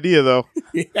right idea, though.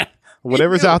 Yeah,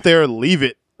 whatever's out there, leave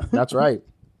it. That's right.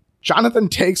 Jonathan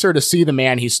takes her to see the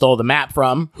man he stole the map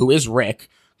from, who is Rick,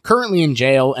 currently in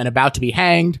jail and about to be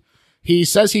hanged. He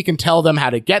says he can tell them how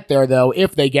to get there, though,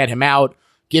 if they get him out,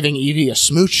 giving Evie a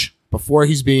smooch before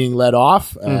he's being let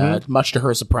off, much to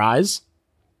her surprise.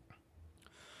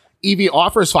 Evie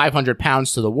offers 500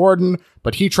 pounds to the warden,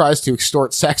 but he tries to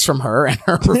extort sex from her, and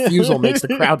her refusal makes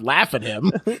the crowd laugh at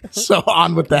him. So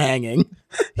on with the hanging.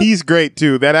 He's great,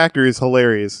 too. That actor is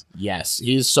hilarious. Yes,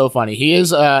 he's so funny. He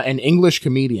is an English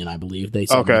comedian, I believe, they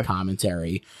said in the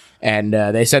commentary. And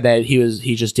they said that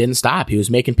he just didn't stop. He was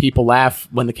making people laugh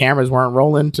when the cameras weren't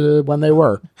rolling to when they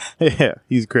were. Yeah,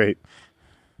 he's great.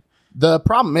 The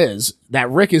problem is that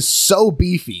Rick is so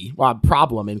beefy. Well,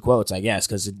 problem in quotes, I guess,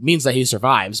 because it means that he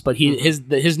survives. But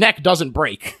his neck doesn't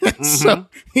break, so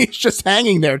he's just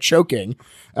hanging there choking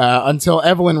until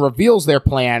Evelyn reveals their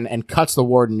plan and cuts the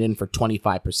warden in for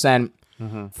 25%.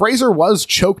 Fraser was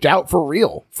choked out for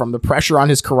real from the pressure on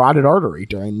his carotid artery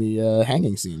during the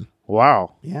hanging scene.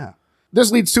 Wow. Yeah. This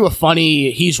leads to a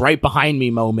funny "he's right behind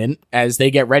me" moment as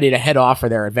they get ready to head off for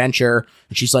their adventure.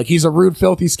 And she's like, he's a rude,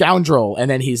 filthy scoundrel.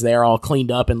 And then he's there all cleaned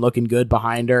up and looking good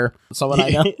behind her. Someone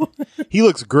I know. He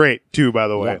looks great, too, by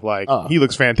the way. He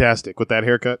looks fantastic with that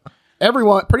haircut.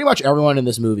 Pretty much everyone in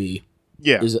this movie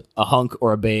is a hunk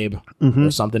or a babe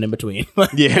or something in between.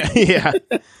 Yeah.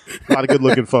 A lot of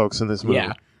good-looking folks in this movie.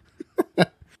 Yeah.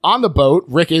 On the boat,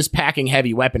 Rick is packing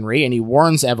heavy weaponry, and he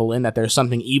warns Evelyn that there's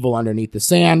something evil underneath the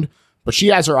sand. But she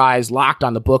has her eyes locked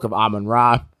on the Book of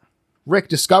Amun-Ra. Rick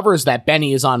discovers that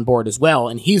Benny is on board as well,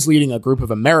 and he's leading a group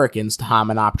of Americans to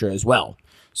Hamunaptra as well.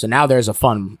 So now there's a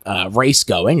fun race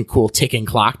going, a cool ticking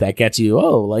clock that gets you,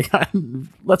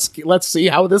 let's see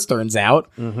how this turns out.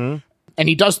 And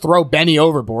he does throw Benny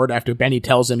overboard after Benny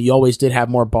tells him you always did have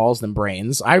more balls than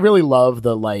brains. I really love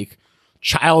the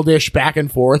childish back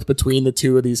and forth between the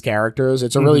two of these characters.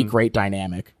 It's a really great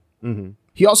dynamic.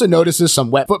 He also notices some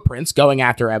wet footprints going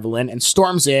after Evelyn and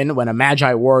storms in when a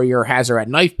Magi warrior has her at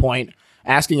knife point,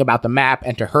 asking about the map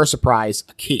and, to her surprise,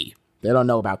 a key. They don't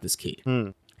know about this key.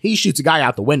 He shoots a guy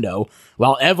out the window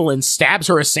while Evelyn stabs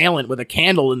her assailant with a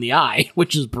candle in the eye,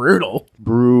 which is brutal.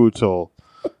 Brutal.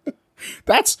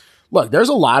 There's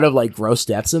a lot of gross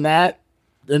deaths in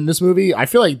this movie. I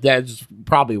feel like that's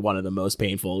probably one of the most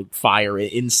painful, fire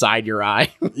inside your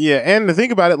eye. Yeah, and to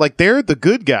think about it, they're the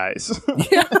good guys.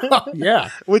 Yeah.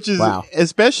 Which is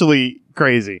especially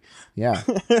crazy. Yeah.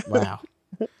 Wow.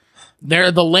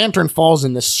 The lantern falls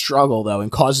in this struggle, though,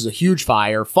 and causes a huge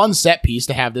fire. Fun set piece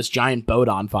to have this giant boat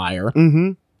on fire.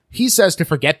 He says to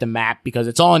forget the map because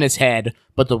it's all in his head,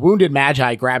 but the wounded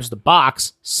Magi grabs the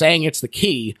box, saying it's the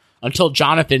key, until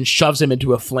Jonathan shoves him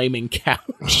into a flaming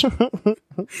couch.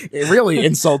 It really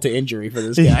insult to injury for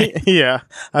this guy. Yeah,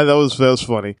 that was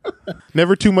funny.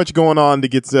 Never too much going on to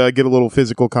get a little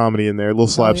physical comedy in there, a little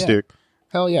slapstick.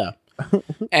 Hell yeah.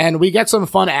 And we get some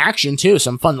fun action, too.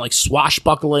 Some fun,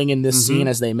 swashbuckling in this scene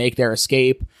as they make their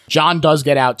escape. John does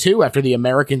get out, too, after the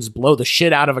Americans blow the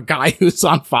shit out of a guy who's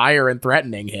on fire and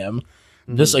threatening him.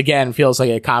 This, again, feels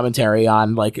like a commentary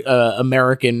on,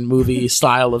 American movie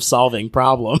style of solving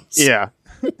problems. Yeah.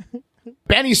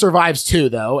 Benny survives, too,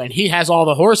 though, and he has all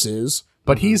the horses,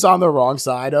 but he's on the wrong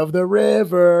side of the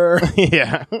river.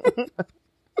 Yeah.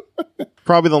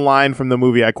 Probably the line from the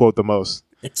movie I quote the most.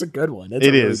 It's a good one. It's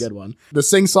a really good one. The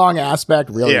sing-song aspect,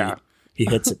 really, he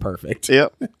hits it perfect.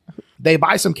 Yep. They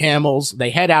buy some camels. They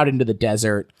head out into the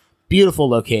desert. Beautiful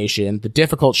location. The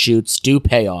difficult shoots do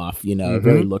pay off. It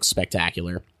really looks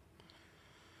spectacular.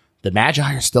 The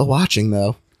Magi are still watching,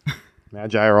 though.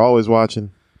 Magi are always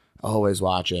watching. Always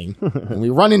watching. And we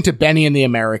run into Benny and the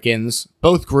Americans.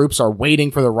 Both groups are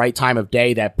waiting for the right time of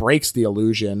day that breaks the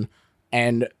illusion.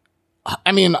 And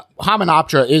I mean,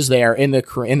 Hamunaptra is there in the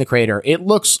crater. It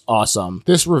looks awesome.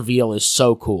 This reveal is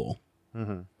so cool.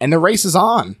 Mm-hmm. And the race is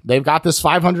on. They've got this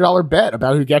 $500 bet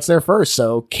about who gets there first.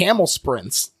 So camel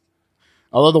sprints.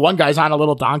 Although the one guy's on a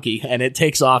little donkey and it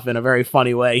takes off in a very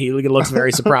funny way. He looks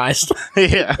very surprised.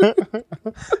 Yeah.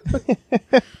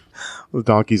 The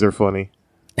donkeys are funny.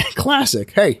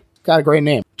 Classic. Hey, got a great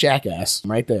name. Jackass.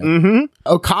 Right there. Mm-hmm.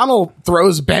 O'Connell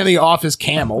throws Benny off his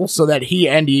camel so that he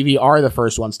and Evie are the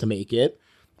first ones to make it.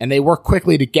 And they work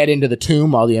quickly to get into the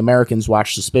tomb while the Americans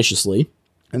watch suspiciously.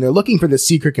 And they're looking for the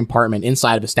secret compartment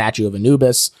inside of a statue of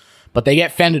Anubis, but they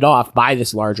get fended off by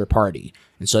this larger party.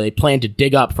 And so they plan to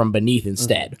dig up from beneath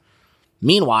instead. Mm-hmm.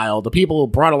 Meanwhile, the people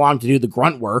brought along to do the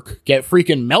grunt work get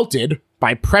freaking melted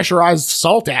by pressurized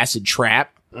salt acid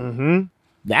trap. Mm-hmm.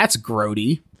 That's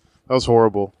grody. That was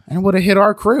horrible. And it would have hit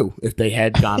our crew if they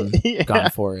had gone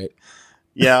for it.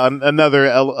 Yeah, another.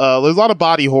 There's a lot of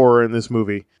body horror in this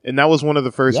movie, and that was one of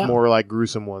the first more like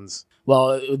gruesome ones.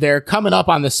 Well, they're coming up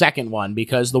on the second one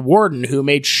because the warden, who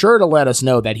made sure to let us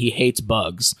know that he hates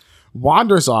bugs,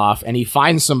 wanders off and he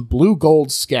finds some blue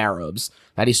gold scarabs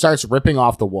that he starts ripping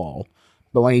off the wall.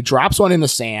 But when he drops one in the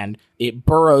sand, it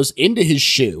burrows into his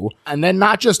shoe, and then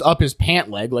not just up his pant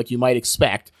leg like you might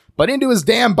expect, but into his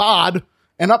damn bod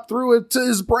and up through it to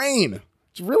his brain.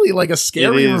 It's really like a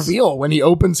scary reveal when he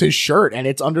opens his shirt and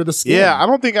it's under the skin. Yeah, I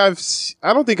don't think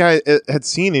I had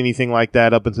seen anything like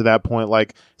that up until that point,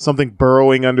 like something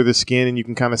burrowing under the skin and you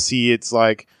can kind of see it's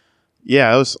like,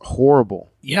 yeah, it was horrible.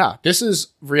 Yeah, this is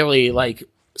really like,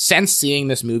 since seeing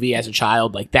this movie as a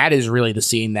child, like that is really the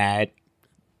scene that,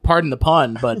 pardon the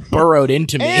pun, but burrowed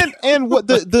into me. And what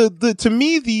the to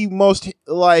me the most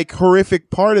like horrific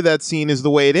part of that scene is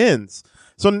the way it ends.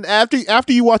 So after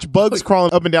you watch bugs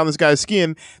crawling up and down this guy's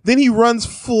skin, then he runs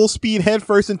full speed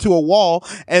headfirst into a wall,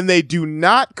 and they do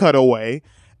not cut away,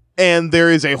 and there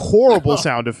is a horrible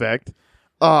sound effect.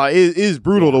 It is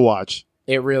brutal to watch.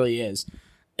 It really is.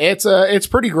 It's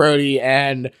pretty grody,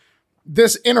 and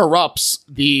this interrupts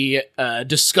the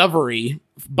discovery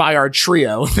by our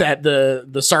trio that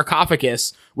the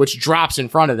sarcophagus, which drops in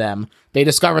front of them, they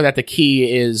discover that the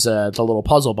key is the little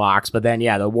puzzle box, but then,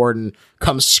 the warden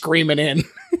comes screaming in.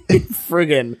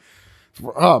 Friggin'.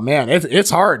 Oh, man, it's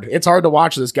hard. It's hard to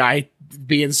watch this guy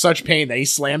be in such pain that he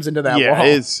slams into that wall. Yeah,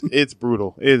 it's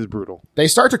brutal. It is brutal. They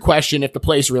start to question if the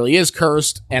place really is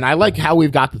cursed, and I like how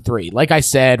we've got the three. Like I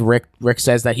said, Rick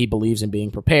says that he believes in being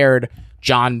prepared.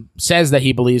 John says that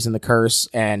he believes in the curse,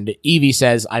 and Evie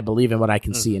says, I believe in what I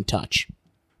can see and touch.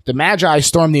 The Magi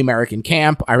storm the American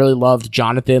camp. I really loved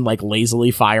Jonathan, like, lazily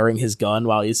firing his gun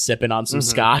while he's sipping on some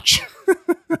scotch.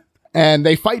 And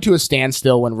they fight to a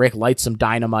standstill when Rick lights some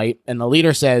dynamite, and the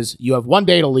leader says, you have 1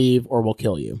 day to leave or we'll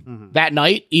kill you. Mm-hmm. That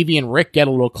night, Evie and Rick get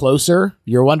a little closer.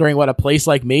 You're wondering what a place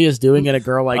like me is doing in a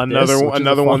girl like this.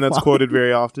 Another one that's quoted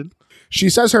very often. She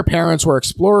says her parents were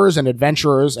explorers and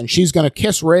adventurers, and she's going to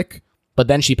kiss Rick, but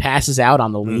then she passes out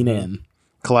on the lean in.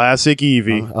 Classic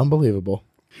Evie. Unbelievable.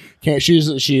 Can't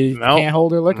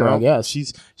hold her liquor, I guess. She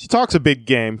talks a big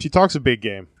game.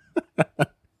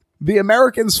 The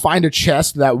Americans find a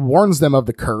chest that warns them of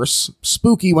the curse,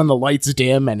 spooky when the lights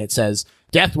dim, and it says,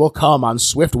 death will come on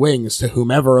swift wings to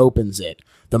whomever opens it.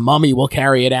 The mummy will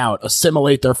carry it out,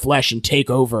 assimilate their flesh, and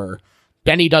take over.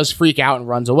 Benny does freak out and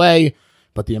runs away,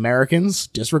 but the Americans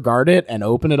disregard it and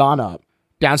open it on up.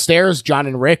 Downstairs, John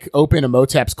and Rick open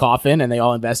Imhotep's coffin, and they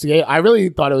all investigate. I really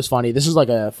thought it was funny. This is like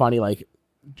a funny, like,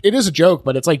 it is a joke,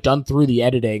 but it's like done through the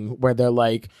editing where they're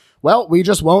like, well, we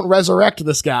just won't resurrect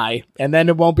this guy, and then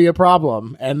it won't be a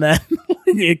problem. And then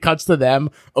it cuts to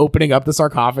them opening up the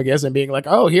sarcophagus and being like,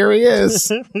 oh, here he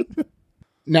is.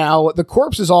 Now, the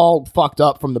corpse is all fucked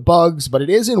up from the bugs, but it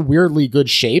is in weirdly good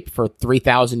shape for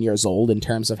 3,000 years old in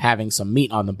terms of having some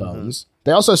meat on the bones. Mm-hmm.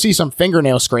 They also see some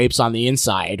fingernail scrapes on the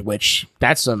inside, which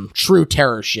that's some true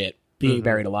terror shit, being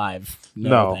buried alive.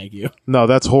 No, thank you. No,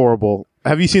 that's horrible.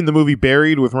 Have you seen the movie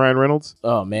Buried with Ryan Reynolds?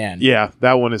 Oh, man. Yeah,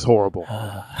 that one is horrible.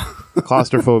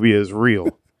 Claustrophobia is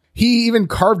real. He even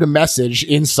carved a message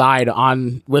inside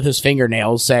with his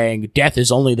fingernails saying, death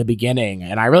is only the beginning.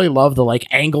 And I really love the like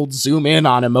angled zoom in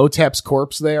on Imhotep's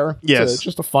corpse there. Yes. It's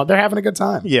just they're having a good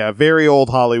time. Yeah, very old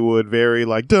Hollywood, very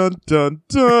like dun, dun,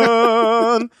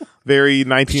 dun. Very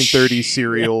 1930s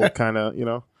serial kind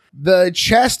of, The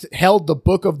chest held the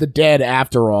Book of the Dead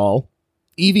after all.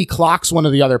 Evie clocks one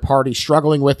of the other parties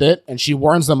struggling with it, and she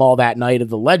warns them all that night of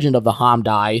the legend of the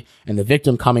Hamdai and the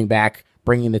victim coming back,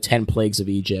 bringing the 10 plagues of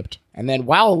Egypt. And then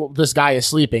while this guy is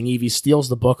sleeping, Evie steals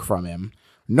the book from him.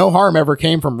 No harm ever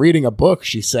came from reading a book,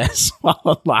 she says, while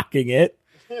unlocking it.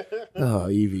 Oh,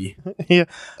 Evie. Yeah.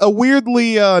 A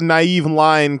weirdly naive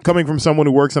line coming from someone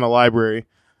who works in a library.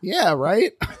 Yeah,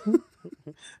 right?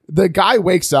 The guy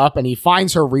wakes up and he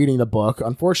finds her reading the book.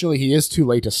 Unfortunately, he is too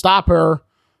late to stop her,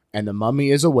 and the mummy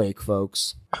is awake,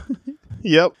 folks.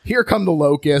 Yep. Here come the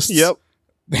locusts. Yep.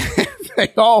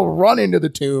 They all run into the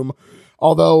tomb,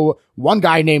 although one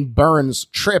guy named Burns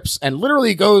trips and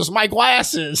literally goes, "My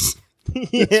glasses!"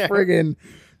 Yeah. It's friggin'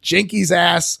 Jinky's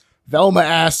ass, Velma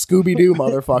ass, Scooby-Doo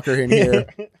motherfucker in here.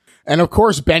 And of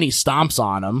course, Benny stomps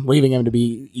on him, leaving him to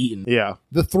be eaten. Yeah.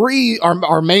 The three,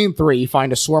 our main three,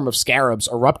 find a swarm of scarabs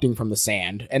erupting from the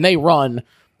sand, and they run.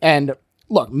 And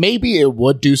look, maybe it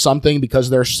would do something because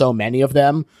there's so many of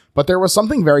them, but there was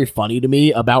something very funny to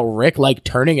me about Rick, like,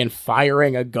 turning and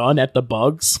firing a gun at the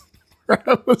bugs.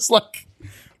 I was like,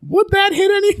 would that hit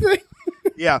anything?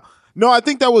 Yeah. No, I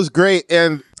think that was great.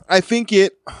 And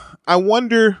I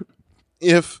wonder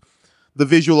if the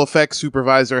visual effects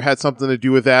supervisor had something to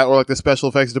do with that, or like the special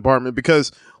effects department,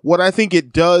 because what I think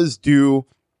it does do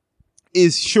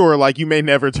is, sure, like, you may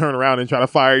never turn around and try to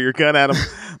fire your gun at him,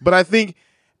 but I think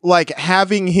like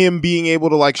having him being able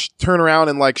to like turn around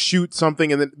and like shoot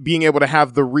something, and then being able to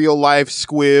have the real life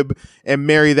squib and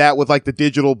marry that with like the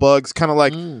digital bugs kind of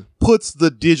like puts the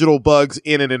digital bugs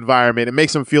in an environment. It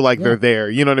makes them feel like they're there.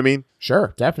 You know what I mean?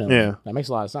 Sure, definitely. Yeah. That makes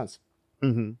a lot of sense.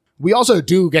 Mm-hmm. We also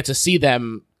do get to see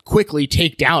them quickly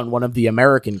take down one of the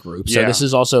American groups. So this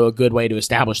is also a good way to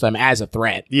establish them as a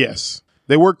threat. Yes.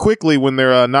 They work quickly when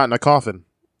they're not in a coffin.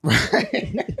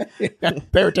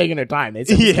 They were taking their time. They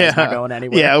said this guy's not going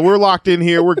anywhere. Yeah, we're locked in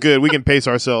here. We're good. We can pace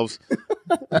ourselves.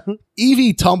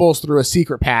 Evie tumbles through a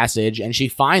secret passage and she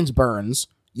finds Burns.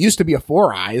 Used to be a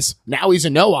 4 eyes. Now he's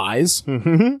a no eyes.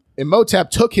 Mm-hmm.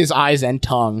 Imhotep took his eyes and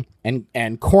tongue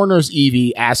and corners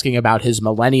Evie, asking about his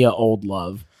millennia old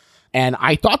love. And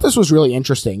I thought this was really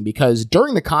interesting because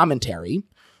during the commentary,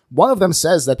 one of them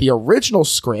says that the original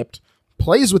script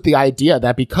plays with the idea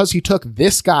that because he took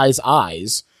this guy's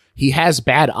eyes, he has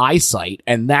bad eyesight,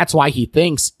 and that's why he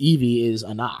thinks Evie is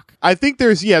Anak. I think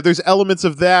there's elements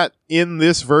of that in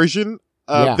this version.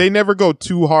 They never go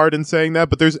too hard in saying that,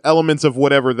 but there's elements of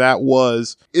whatever that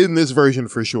was in this version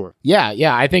for sure. Yeah,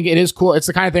 I think it is cool. It's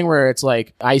the kind of thing where it's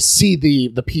like, I see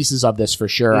the pieces of this for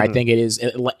sure. I think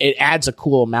it adds a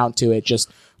cool amount to it, just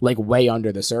like way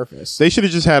under the surface. They should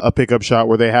have just had a pickup shot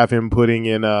where they have him putting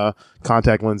in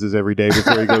contact lenses every day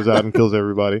before he goes out and kills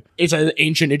everybody. It's an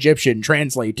ancient Egyptian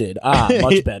translated.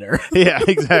 Much better. Yeah,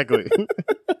 exactly.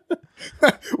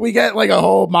 We get like a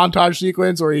whole montage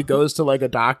sequence where he goes to like a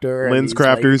doctor. Lens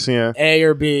crafters, like, A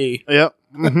or B. Yep.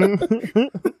 Mm-hmm.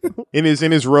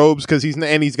 in his robes, because he's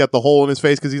got the hole in his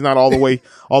face because he's not all the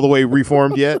way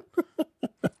reformed yet.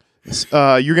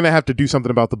 You're gonna have to do something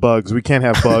about the bugs. We can't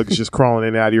have bugs just crawling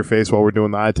in and out of your face while we're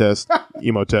doing the eye test.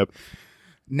 Imhotep.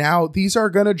 Now these are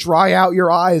gonna dry out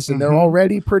your eyes, and they're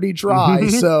already pretty dry.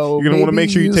 So you're gonna want to make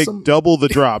sure you take double the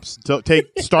drops.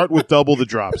 Start with double the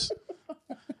drops.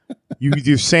 You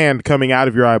do sand coming out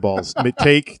of your eyeballs.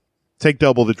 Take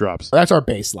double the drops. That's our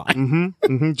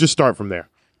baseline. Just start from there.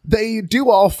 They do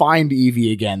all find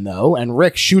Evie again, though, and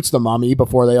Rick shoots the mummy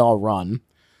before they all run.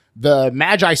 The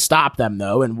Magi stop them,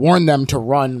 though, and warn them to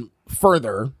run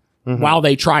further while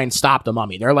they try and stop the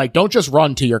mummy. They're like, don't just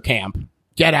run to your camp.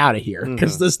 Get out of here,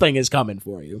 because this thing is coming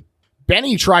for you.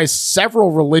 Benny tries several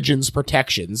religions'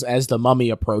 protections as the mummy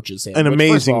approaches him. An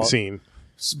amazing scene.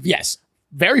 Yes.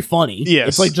 Very funny. Yes.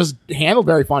 It's like just handled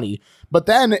very funny. But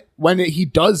then when he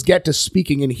does get to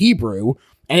speaking in Hebrew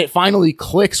and it finally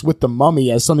clicks with the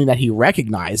mummy as something that he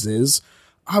recognizes,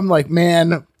 I'm like,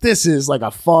 man, this is like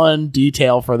a fun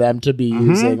detail for them to be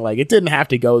using. Like, it didn't have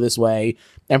to go this way.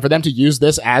 And for them to use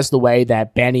this as the way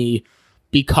that Benny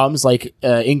becomes like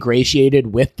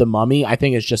ingratiated with the mummy, I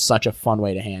think it's just such a fun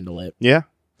way to handle it. Yeah.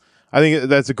 I think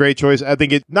that's a great choice. I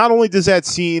think it not only does that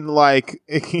scene like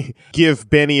give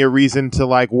Benny a reason to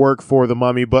like work for the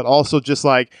mummy, but also just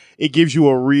like it gives you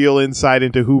a real insight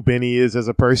into who Benny is as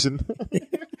a person.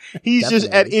 He's just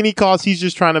at any cost, he's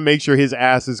just trying to make sure his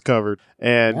ass is covered.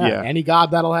 And any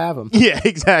god that'll have him. Yeah,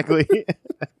 exactly.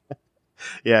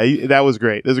 That was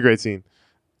great. That was a great scene.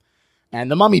 And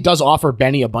the mummy does offer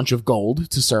Benny a bunch of gold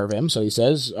to serve him, so he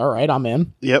says, all right, I'm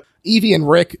in. Yep. Evie and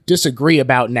Rick disagree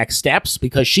about next steps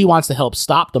because she wants to help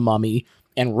stop the mummy,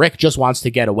 and Rick just wants to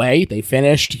get away. They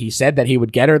finished. He said that he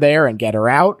would get her there and get her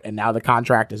out, and now the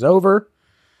contract is over.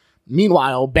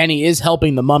 Meanwhile, Benny is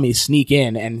helping the mummy sneak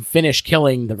in and finish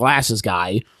killing the glasses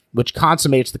guy, which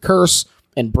consummates the curse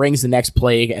and brings the next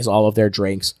plague as all of their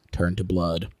drinks turn to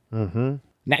blood.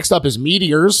 Next up is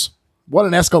meteors. What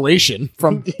an escalation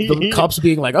from the cups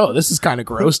being like, oh, this is kind of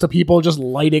gross, to people just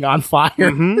lighting on fire.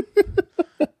 Mm-hmm.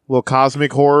 Little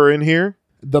cosmic horror in here.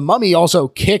 The Mummy also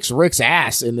kicks Rick's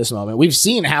ass in this moment. We've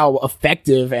seen how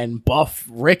effective and buff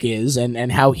Rick is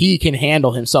and how he can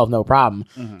handle himself no problem.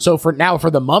 Mm-hmm. So for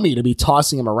the Mummy to be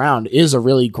tossing him around is a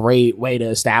really great way to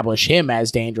establish him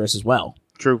as dangerous as well.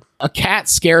 True. A cat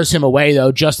scares him away,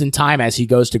 though, just in time as he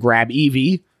goes to grab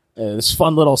Evie. This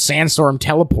fun little sandstorm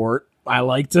teleport I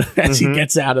liked as he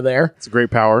gets out of there. It's a great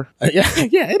power. Yeah,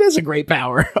 it is a great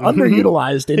power.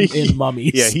 Underutilized in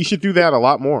Mummies. Yeah, he should do that a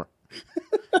lot more.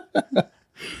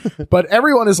 But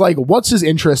everyone is like, what's his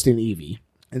interest in Evie?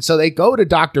 And so they go to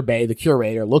Dr. Bay, the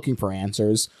curator, looking for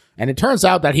answers. And it turns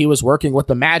out that he was working with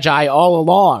the Magi all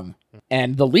along.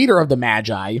 And the leader of the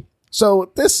Magi.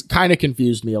 So this kind of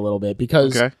confused me a little bit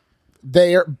because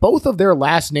both of their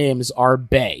last names are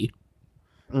Bay.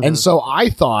 Mm-hmm. And so I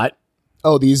thought,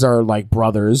 oh, these are like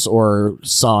brothers or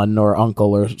son or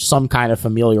uncle or some kind of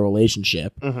familial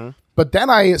relationship. Mm-hmm. But then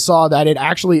I saw that it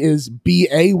actually is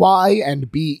B-A-Y and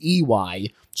B-E-Y.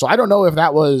 So I don't know if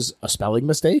that was a spelling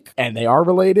mistake and they are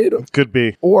related. Could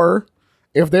be. Or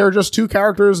if they're just two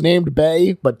characters named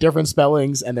Bay, but different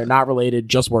spellings and they're not related,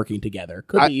 just working together.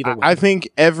 Could be either way. I think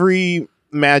every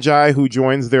Magi who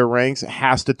joins their ranks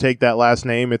has to take that last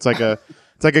name. It's like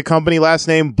a company last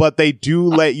name, but they do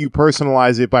let you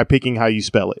personalize it by picking how you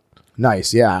spell it.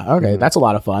 Nice, yeah. Okay, that's a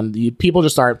lot of fun. People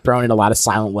just start throwing in a lot of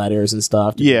silent letters and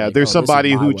stuff. Yeah, there's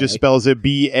somebody who just spells it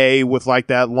B-A with like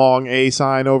that long A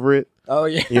sign over it. Oh,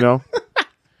 yeah. You know?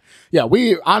 Yeah,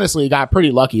 we honestly got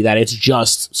pretty lucky that it's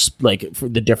just like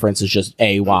the difference is just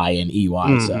A-Y and E-Y.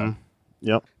 Mm-hmm. So,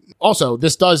 yep. Also,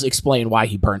 this does explain why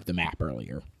he burnt the map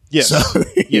earlier. Yes. So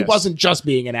he wasn't just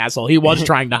being an asshole. He was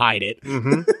trying to hide it.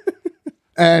 Mm-hmm.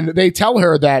 And they tell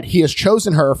her that he has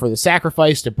chosen her for the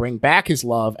sacrifice to bring back his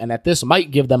love and that this might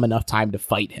give them enough time to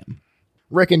fight him.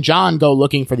 Rick and John go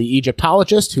looking for the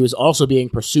Egyptologist, who is also being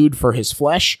pursued for his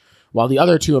flesh, while the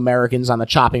other two Americans on the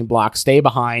chopping block stay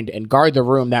behind and guard the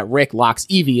room that Rick locks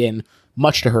Evie in,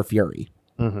 much to her fury.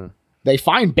 Mm-hmm. They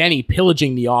find Benny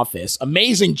pillaging the office.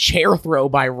 Amazing chair throw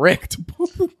by Rick to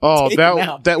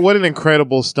that what an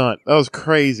incredible stunt. That was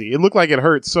crazy. It looked like it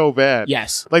hurt so bad.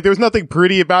 Yes. Like there was nothing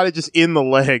pretty about it, just in the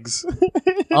legs.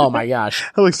 Oh my gosh.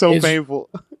 It looked so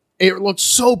painful. It looked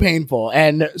so painful.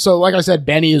 And so, like I said,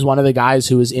 Benny is one of the guys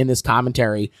who was in this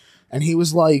commentary, and he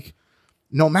was like,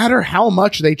 no matter how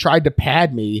much they tried to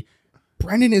pad me,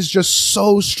 Brendan is just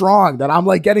so strong that I'm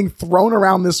like getting thrown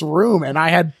around this room and I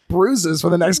had bruises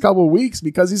for the next couple of weeks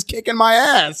because he's kicking my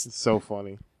ass. It's so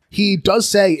funny. He does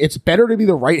say it's better to be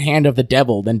the right hand of the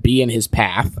devil than be in his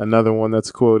path. Another one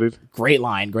that's quoted. Great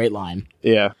line. Great line.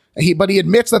 Yeah. But he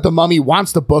admits that the Mummy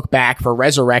wants the book back for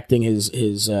resurrecting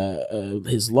his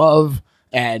love.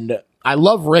 And I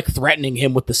love Rick threatening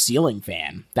him with the ceiling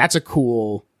fan. That's a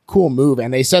cool move.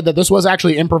 And they said that this was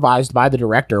actually improvised by the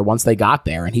director once they got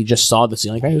there, and he just saw the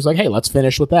ceiling fan. He was like, hey, let's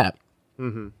finish with that.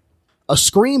 Mm-hmm. A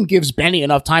scream gives Benny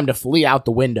enough time to flee out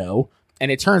the window, and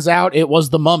it turns out it was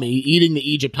the Mummy eating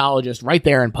the Egyptologist right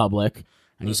there in public,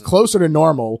 and he's closer to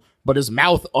normal, but his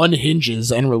mouth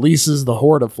unhinges and releases the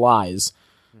horde of flies.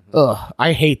 Mm-hmm. Ugh,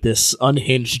 I hate this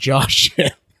unhinged Josh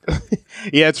shit.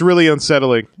 Yeah, it's really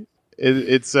unsettling.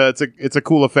 It's a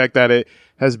cool effect that it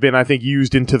has been, I think,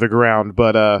 used into the ground,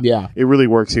 but it really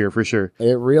works here for sure.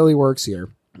 It really works here.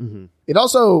 Mm-hmm. It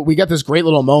also, we get this great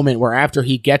little moment where after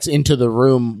he gets into the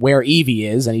room where Evie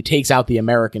is, and he takes out the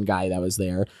American guy that was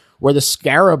there, where the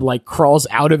scarab like crawls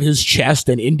out of his chest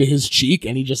and into his cheek,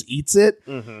 and he just eats it.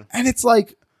 Mm-hmm. And it's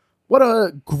like, what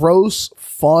a gross,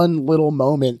 fun little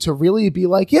moment to really be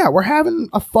like, yeah, we're having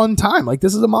a fun time. Like,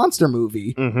 this is a monster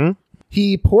movie. Mm-hmm.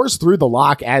 He pours through the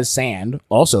lock as sand.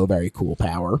 Also a very cool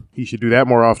power. He should do that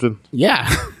more often.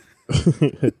 Yeah.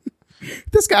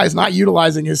 This guy's not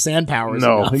utilizing his sand powers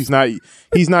enough. He's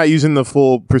not using the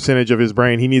full percentage of his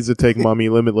brain. He needs to take Mummy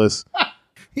Limitless.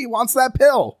 He wants that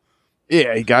pill.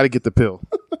 Yeah, he got to get the pill.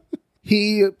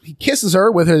 He kisses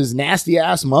her with his nasty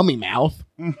ass mummy mouth.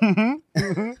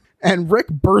 Mm-hmm. And Rick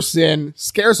bursts in,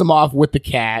 scares him off with the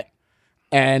cat.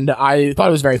 And I thought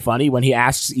it was very funny when he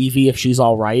asks Evie if she's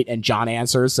all right, and John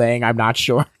answers saying, I'm not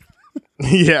sure.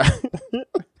 Yeah.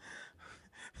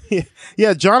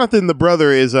 Yeah, Jonathan, the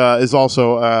brother, is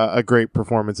also a great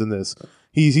performance in this.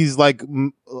 He's like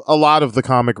a lot of the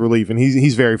comic relief, and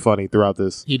he's very funny throughout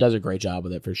this. He does a great job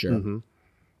with it, for sure. Mm-hmm.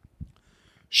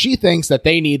 She thinks that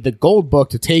they need the gold book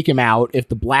to take him out if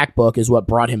the black book is what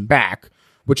brought him back,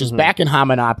 which is back in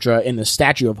Hamunaptra in the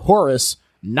statue of Horus,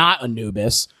 not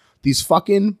Anubis. These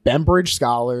fucking Bembridge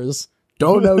scholars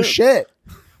don't know shit.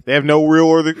 They have no real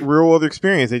world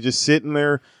experience. They just sit in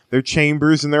their their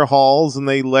chambers and their halls, and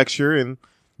they lecture, and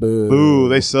Boo.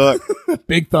 they suck.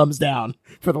 Big thumbs down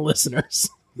for the listeners.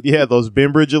 Yeah, those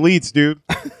Bimbridge elites, dude.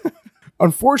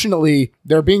 Unfortunately,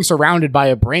 they're being surrounded by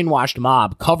a brainwashed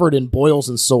mob covered in boils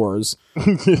and sores.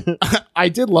 I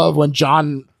did love when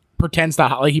John pretends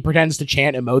to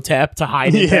chant Imhotep to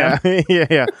hide it.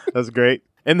 Yeah. That's great.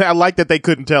 And I like that they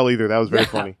couldn't tell either. That was very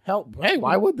funny. Hey,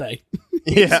 why would they?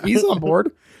 Yeah. He's on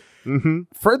board. Mm-hmm.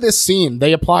 For this scene,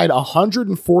 they applied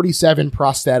 147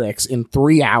 prosthetics in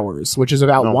 3 hours, which is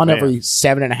about every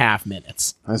 7.5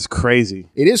 minutes. That's crazy.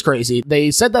 It is crazy.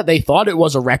 They said that they thought it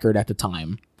was a record at the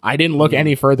time. I didn't look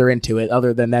any further into it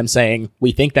other than them saying,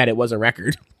 we think that it was a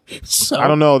record. So I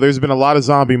don't know. There's been a lot of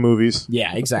zombie movies.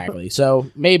 Yeah, exactly. So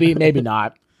maybe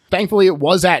not. Thankfully, it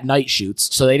was at night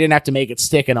shoots, so they didn't have to make it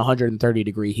stick in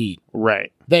 130-degree heat.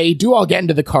 Right. They do all get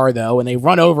into the car, though, and they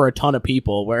run over a ton of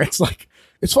people, where it's like,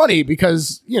 it's funny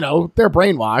because, they're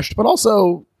brainwashed, but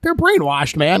also they're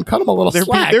brainwashed, man. Cut them a little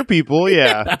slack. They're people,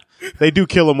 yeah. They do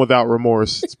kill them without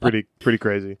remorse. It's pretty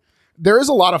crazy. There is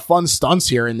a lot of fun stunts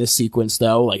here in this sequence,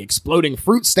 though, like exploding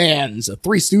fruit stands, a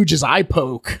Three Stooges eye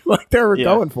poke. Like, they were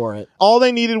going for it. All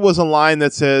they needed was a line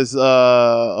that says,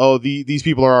 these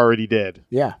people are already dead.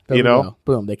 Yeah.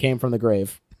 Boom, they came from the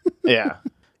grave. Yeah.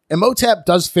 Imhotep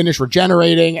does finish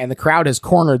regenerating, and the crowd has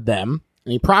cornered them,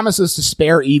 and he promises to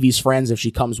spare Evie's friends if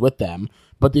she comes with them.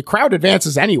 But the crowd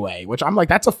advances anyway, which I'm like,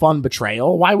 that's a fun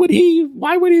betrayal. Why would he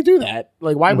do that?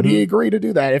 Like, why would he agree to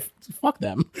do that fuck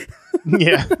them?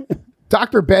 Yeah.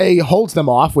 Dr. Bay holds them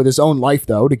off with his own life,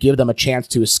 though, to give them a chance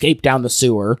to escape down the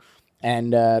sewer.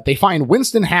 And they find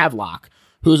Winston Havelock,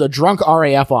 who's a drunk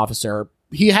RAF officer.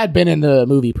 He had been in the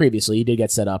movie previously. He did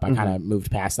get set up. I kind of moved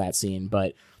past that scene.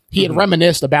 But he had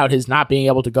reminisced about his not being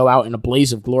able to go out in a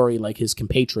blaze of glory like his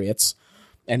compatriots.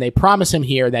 And they promise him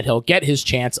here that he'll get his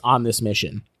chance on this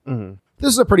mission. Mm-hmm.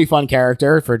 This is a pretty fun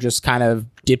character for just kind of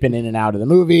dipping in and out of the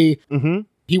movie. Mm-hmm.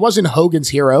 He was in Hogan's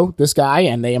Hero, this guy,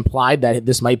 and they implied that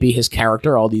this might be his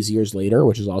character all these years later,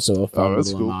 which is also a fun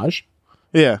little homage.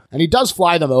 Yeah. And he does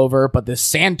fly them over, but this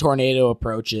sand tornado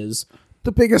approaches,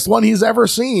 the biggest one he's ever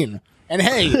seen. And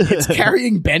hey, it's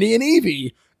carrying Benny and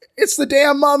Evie. It's the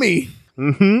damn mummy.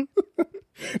 Mm-hmm.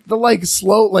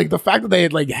 The fact that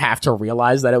they have to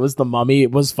realize that it was the mummy,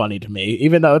 it was funny to me,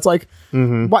 even though it's like,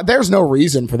 there's no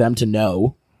reason for them to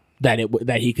know that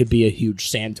he could be a huge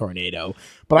sand tornado.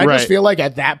 But I just feel like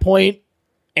at that point,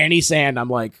 any sand, I'm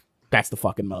like, that's the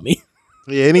fucking mummy.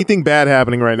 Yeah, anything bad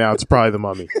happening right now, it's probably the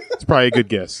mummy. It's probably a good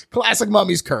guess. Classic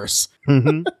mummy's curse.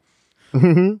 Mm-hmm.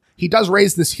 Mm-hmm. He does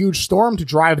raise this huge storm to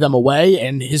drive them away,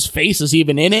 and his face is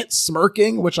even in it,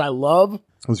 smirking, which I love.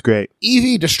 It was great.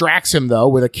 Evie distracts him, though,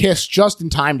 with a kiss just in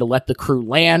time to let the crew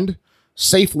land.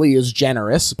 Safely is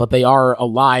generous, but they are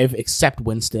alive except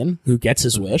Winston, who gets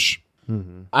his wish.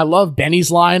 Mm-hmm. I love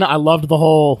Benny's line. I loved the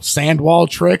whole sand wall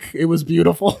trick. It was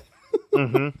beautiful.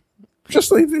 Mm-hmm.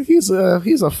 Just like he's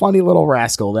a funny little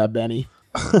rascal, that Benny.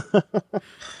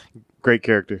 Great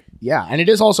character. Yeah, and it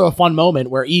is also a fun moment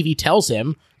where Evie tells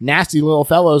him nasty little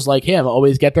fellows like him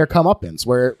always get their comeuppance,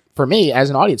 where, for me, as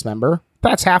an audience member,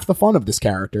 that's half the fun of this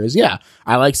character is,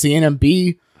 I like seeing him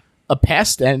be a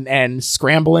pest and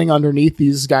scrambling underneath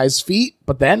these guys' feet,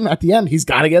 but then at the end, he's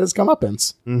got to get his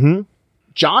comeuppance. Mm-hmm.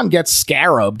 John gets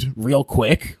scarabed real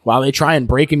quick while they try and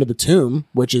break into the tomb,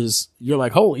 which is, you're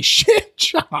like, holy shit,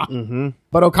 John. Mm-hmm.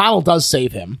 But O'Connell does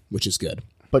save him, which is good.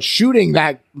 But shooting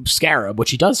that scarab,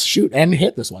 which he does shoot and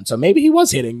hit this one, so maybe he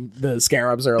was hitting the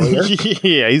scarabs earlier.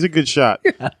 Yeah, he's a good shot.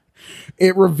 Yeah.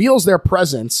 It reveals their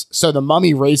presence, so the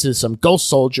mummy raises some ghost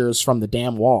soldiers from the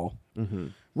damn wall. Mm-hmm.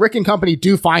 Rick and company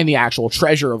do find the actual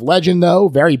treasure of legend, though.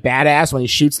 Very badass when he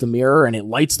shoots the mirror and it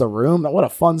lights the room. What a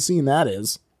fun scene that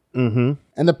is. Mm-hmm.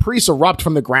 And the priests erupt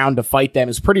from the ground to fight them.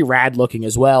 It's pretty rad looking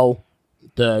as well.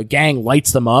 The gang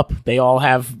lights them up. They all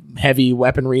have heavy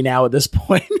weaponry now at this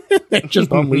point. They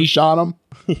just unleash on them.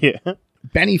 Yeah.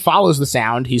 Benny follows the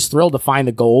sound. He's thrilled to find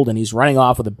the gold, and he's running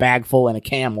off with a bag full and a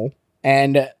camel.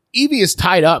 And Evie is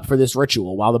tied up for this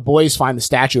ritual while the boys find the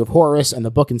statue of Horus and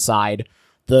the book inside.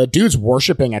 The dudes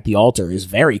worshiping at the altar is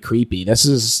very creepy. This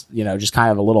is, just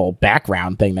kind of a little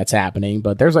background thing that's happening,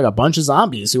 but there's like a bunch of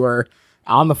zombies who are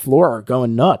on the floor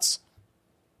going nuts.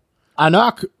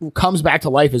 Anak comes back to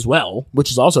life as well,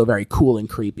 which is also very cool and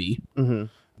creepy. Mm-hmm.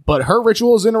 But her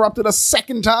ritual is interrupted a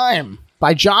second time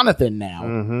by Jonathan now.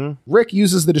 Mm-hmm. Rick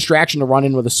uses the distraction to run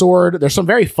in with a sword. There's some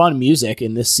very fun music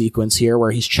in this sequence here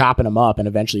where he's chopping them up and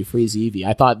eventually frees Evie.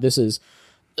 I thought this is,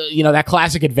 that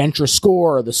classic adventure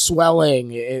score, the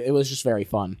swelling. It was just very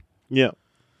fun. Yeah.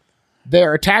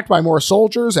 They're attacked by more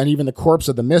soldiers and even the corpse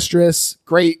of the mistress.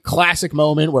 Great classic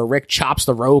moment where Rick chops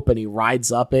the rope and he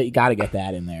rides up it. You got to get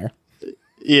that in there.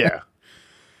 Yeah.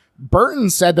 Burton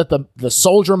said that the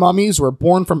soldier mummies were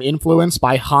born from influence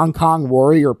by Hong Kong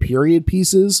warrior period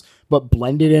pieces, but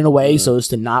blended in a way so as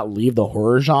to not leave the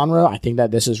horror genre. I think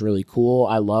that this is really cool.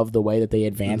 I love the way that they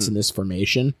advance in this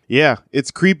formation. Yeah,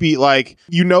 it's creepy. Like,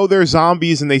 they're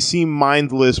zombies and they seem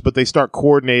mindless, but they start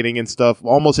coordinating and stuff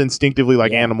almost instinctively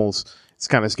like animals. It's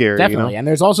kind of scary. Definitely. And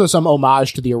there's also some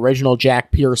homage to the original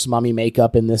Jack Pierce mummy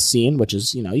makeup in this scene, which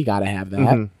is, you got to have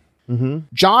that.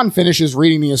 John finishes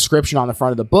reading the inscription on the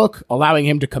front of the book, allowing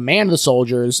him to command the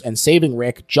soldiers and saving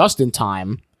Rick just in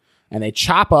time. And they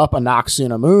chop up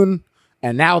Anck-su-namun,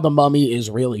 and now the mummy is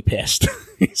really pissed.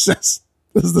 He says,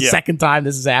 this is the second time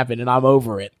this has happened, and I'm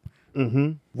over it.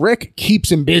 Rick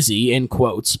keeps him busy, in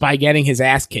quotes, by getting his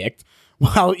ass kicked,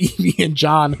 while Evie and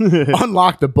John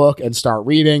unlock the book and start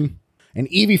reading. And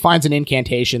Evie finds an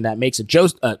incantation that makes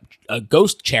a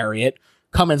ghost chariot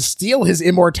come and steal his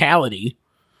immortality,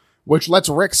 which lets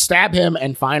Rick stab him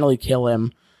and finally kill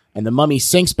him. And the mummy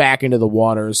sinks back into the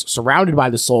waters, surrounded by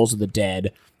the souls of the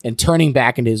dead, and turning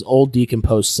back into his old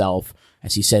decomposed self,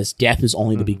 as he says, death is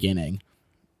only the beginning.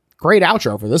 Great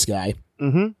outro for this guy.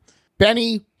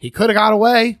 Benny, he could have got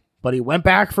away, but he went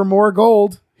back for more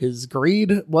gold. His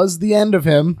greed was the end of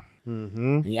him.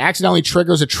 He accidentally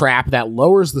triggers a trap that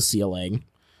lowers the ceiling.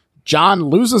 John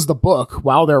loses the book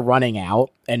while they're running out,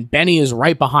 and Benny is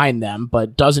right behind them,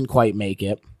 but doesn't quite make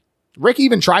it. Rick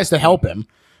even tries to help him,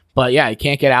 but he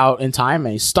can't get out in time,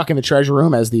 and he's stuck in the treasure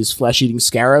room as these flesh-eating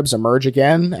scarabs emerge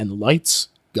again, and the lights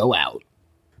go out.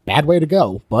 Bad way to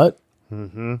go, but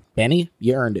Benny,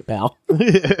 you earned it, pal.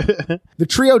 The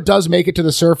trio does make it to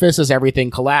the surface as everything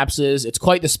collapses. It's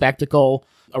quite the spectacle.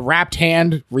 A wrapped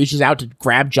hand reaches out to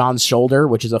grab John's shoulder,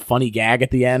 which is a funny gag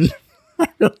at the end. I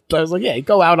was like,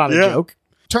 go out on a joke.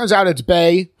 Turns out it's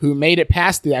Bay, who made it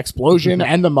past the explosion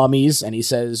and the mummies, and he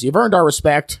says, you've earned our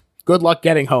respect. Good luck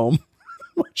getting home.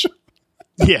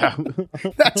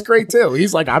 That's great too.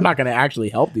 He's like, I'm not going to actually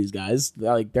help these guys.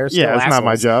 Like, they're still it's not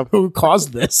my job. Who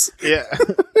caused this?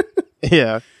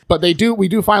 Yeah. But we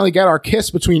do finally get our kiss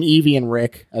between Evie and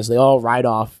Rick as they all ride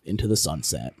off into the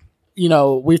sunset.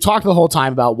 We've talked the whole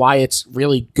time about why it's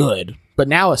really good, but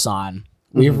now, Ahsohn,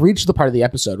 we've reached the part of the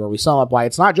episode where we sum up why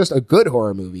it's not just a good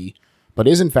horror movie, but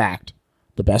is in fact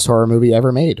the best horror movie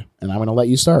ever made. And I'm going to let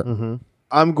you start.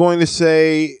 I'm going to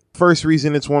say first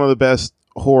reason it's one of the best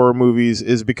horror movies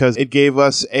is because it gave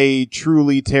us a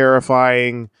truly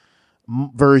terrifying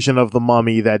version of the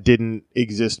Mummy that didn't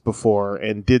exist before,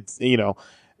 and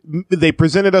they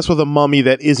presented us with a mummy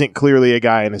that isn't clearly a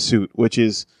guy in a suit, which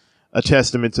is a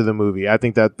testament to the movie. I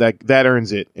think that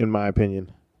earns it, in my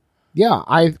opinion. Yeah,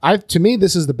 to me,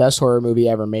 this is the best horror movie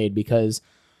ever made because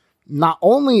not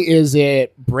only is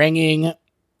it bringing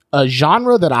a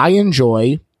genre that I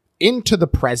enjoy into the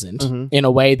present in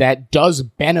a way that does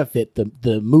benefit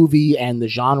the movie and the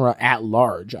genre at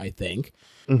large, I think.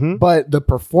 But the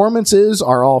performances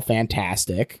are all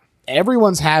fantastic.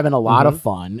 Everyone's having a lot of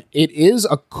fun. It is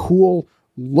a cool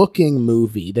looking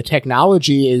movie. The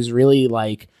technology is really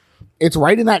it's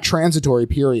right in that transitory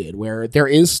period where there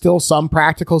is still some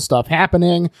practical stuff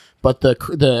happening, but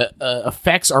the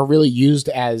effects are really used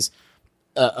as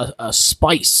a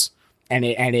spice. And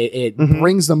it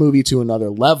brings the movie to another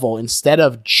level instead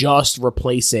of just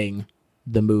replacing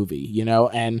the movie,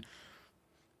 and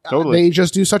they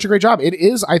just do such a great job.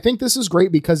 I think this is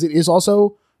great because it is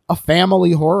also a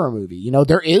family horror movie.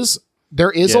 There is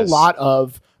a lot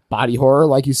of body horror,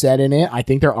 like you said, in it. I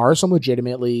think there are some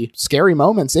legitimately scary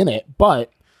moments in it, but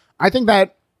I think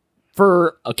that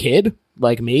for a kid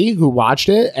like me who watched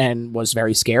it and was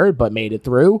very scared but made it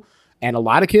through, and a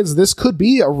lot of kids, this could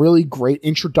be a really great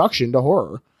introduction to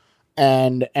horror.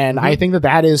 And I think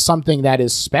that is something that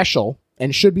is special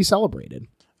and should be celebrated.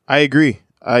 I agree.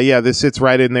 This sits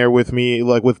right in there with me,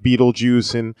 like with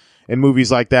Beetlejuice and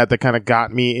movies like that kind of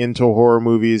got me into horror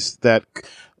movies that,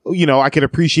 I could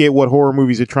appreciate what horror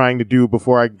movies are trying to do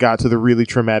before I got to the really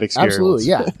traumatic scary Absolutely,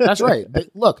 yeah, that's right. But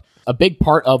look, a big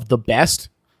part of the best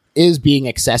is being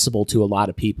accessible to a lot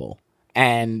of people.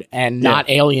 And not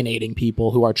alienating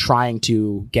people who are trying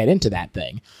to get into that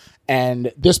thing.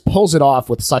 And this pulls it off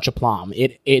with such aplomb.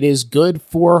 It is good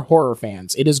for horror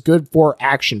fans. It is good for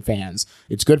action fans.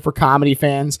 It's good for comedy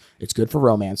fans. It's good for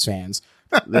romance fans.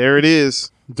 There it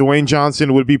is. Dwayne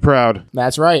Johnson would be proud.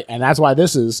 That's right. And that's why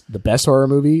this is the best horror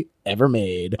movie ever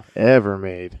made.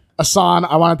 Ahsohn,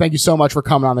 I want to thank you so much for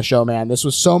coming on the show, man. This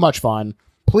was so much fun.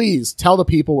 Please tell the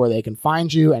people where they can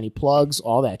find you, any plugs,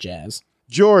 all that jazz.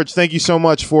 George, thank you so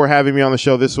much for having me on the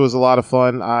show. This was a lot of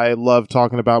fun. I love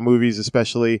talking about movies,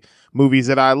 especially movies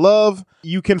that I love.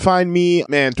 You can find me,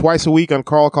 twice a week on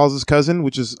Carl Calls His Cousin,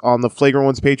 which is on the Flagrant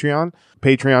Ones Patreon,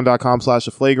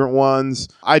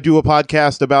 patreon.com/theflagrant I do a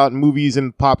podcast about movies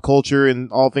and pop culture and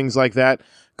all things like that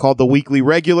called The Weekly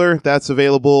Regular. That's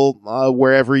available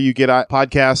wherever you get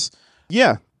podcasts.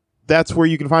 Yeah. That's where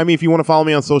you can find me. If you want to follow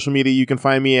me on social media, you can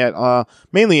find me at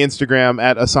mainly Instagram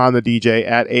at Ahsohn the DJ,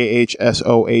 at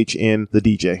AHSOHN the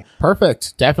DJ.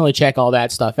 Perfect. Definitely check all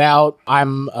that stuff out.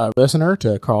 I'm a listener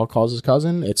to Carl Calls His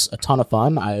Cousin. It's a ton of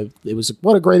fun.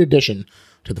 What a great addition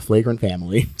to the Flagrant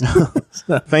family.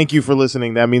 Thank you for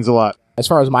listening. That means a lot. As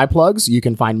far as my plugs, you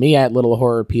can find me at Little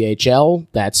Horror PHL.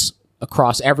 That's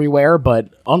across everywhere, but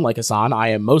unlike Ahsohn, I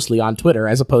am mostly on Twitter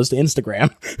as opposed to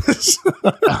Instagram.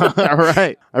 All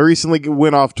right. I recently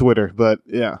went off Twitter, but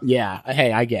yeah. Yeah.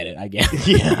 Hey, I get it.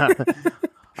 Yeah.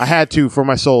 I had to for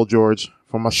my soul, George.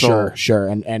 For my soul. Sure.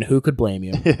 And who could blame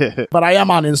you? But I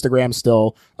am on Instagram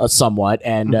still somewhat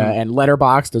and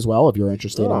Letterboxd as well if you're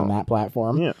interested on that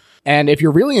platform. Yeah. And if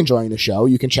you're really enjoying the show,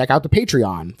 you can check out the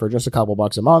Patreon for just a couple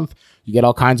bucks a month. You get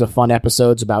all kinds of fun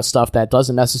episodes about stuff that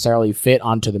doesn't necessarily fit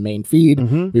onto the main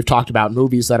feed. We've talked about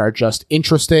movies that are just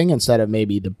interesting instead of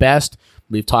maybe the best.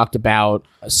 We've talked about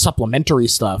supplementary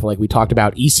stuff. Like we talked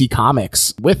about EC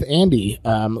Comics with Andy,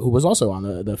 who was also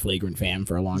on the Flagrant fam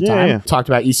for a long time. Yeah. Talked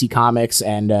about EC Comics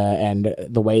and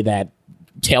the way that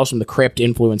Tales from the Crypt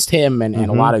influenced him and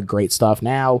a lot of great stuff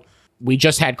now. We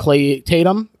just had Clay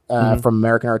Tatum from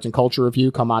American Arts and Culture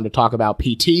Review come on to talk about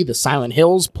PT, the Silent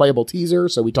Hills playable teaser.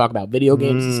 So we talk about video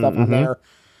games and stuff on there.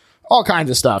 All kinds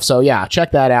of stuff. So yeah,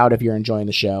 check that out if you're enjoying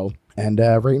the show. And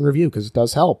rate and review because it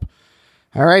does help.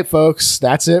 All right, folks,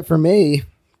 that's it for me.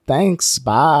 Thanks.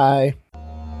 Bye.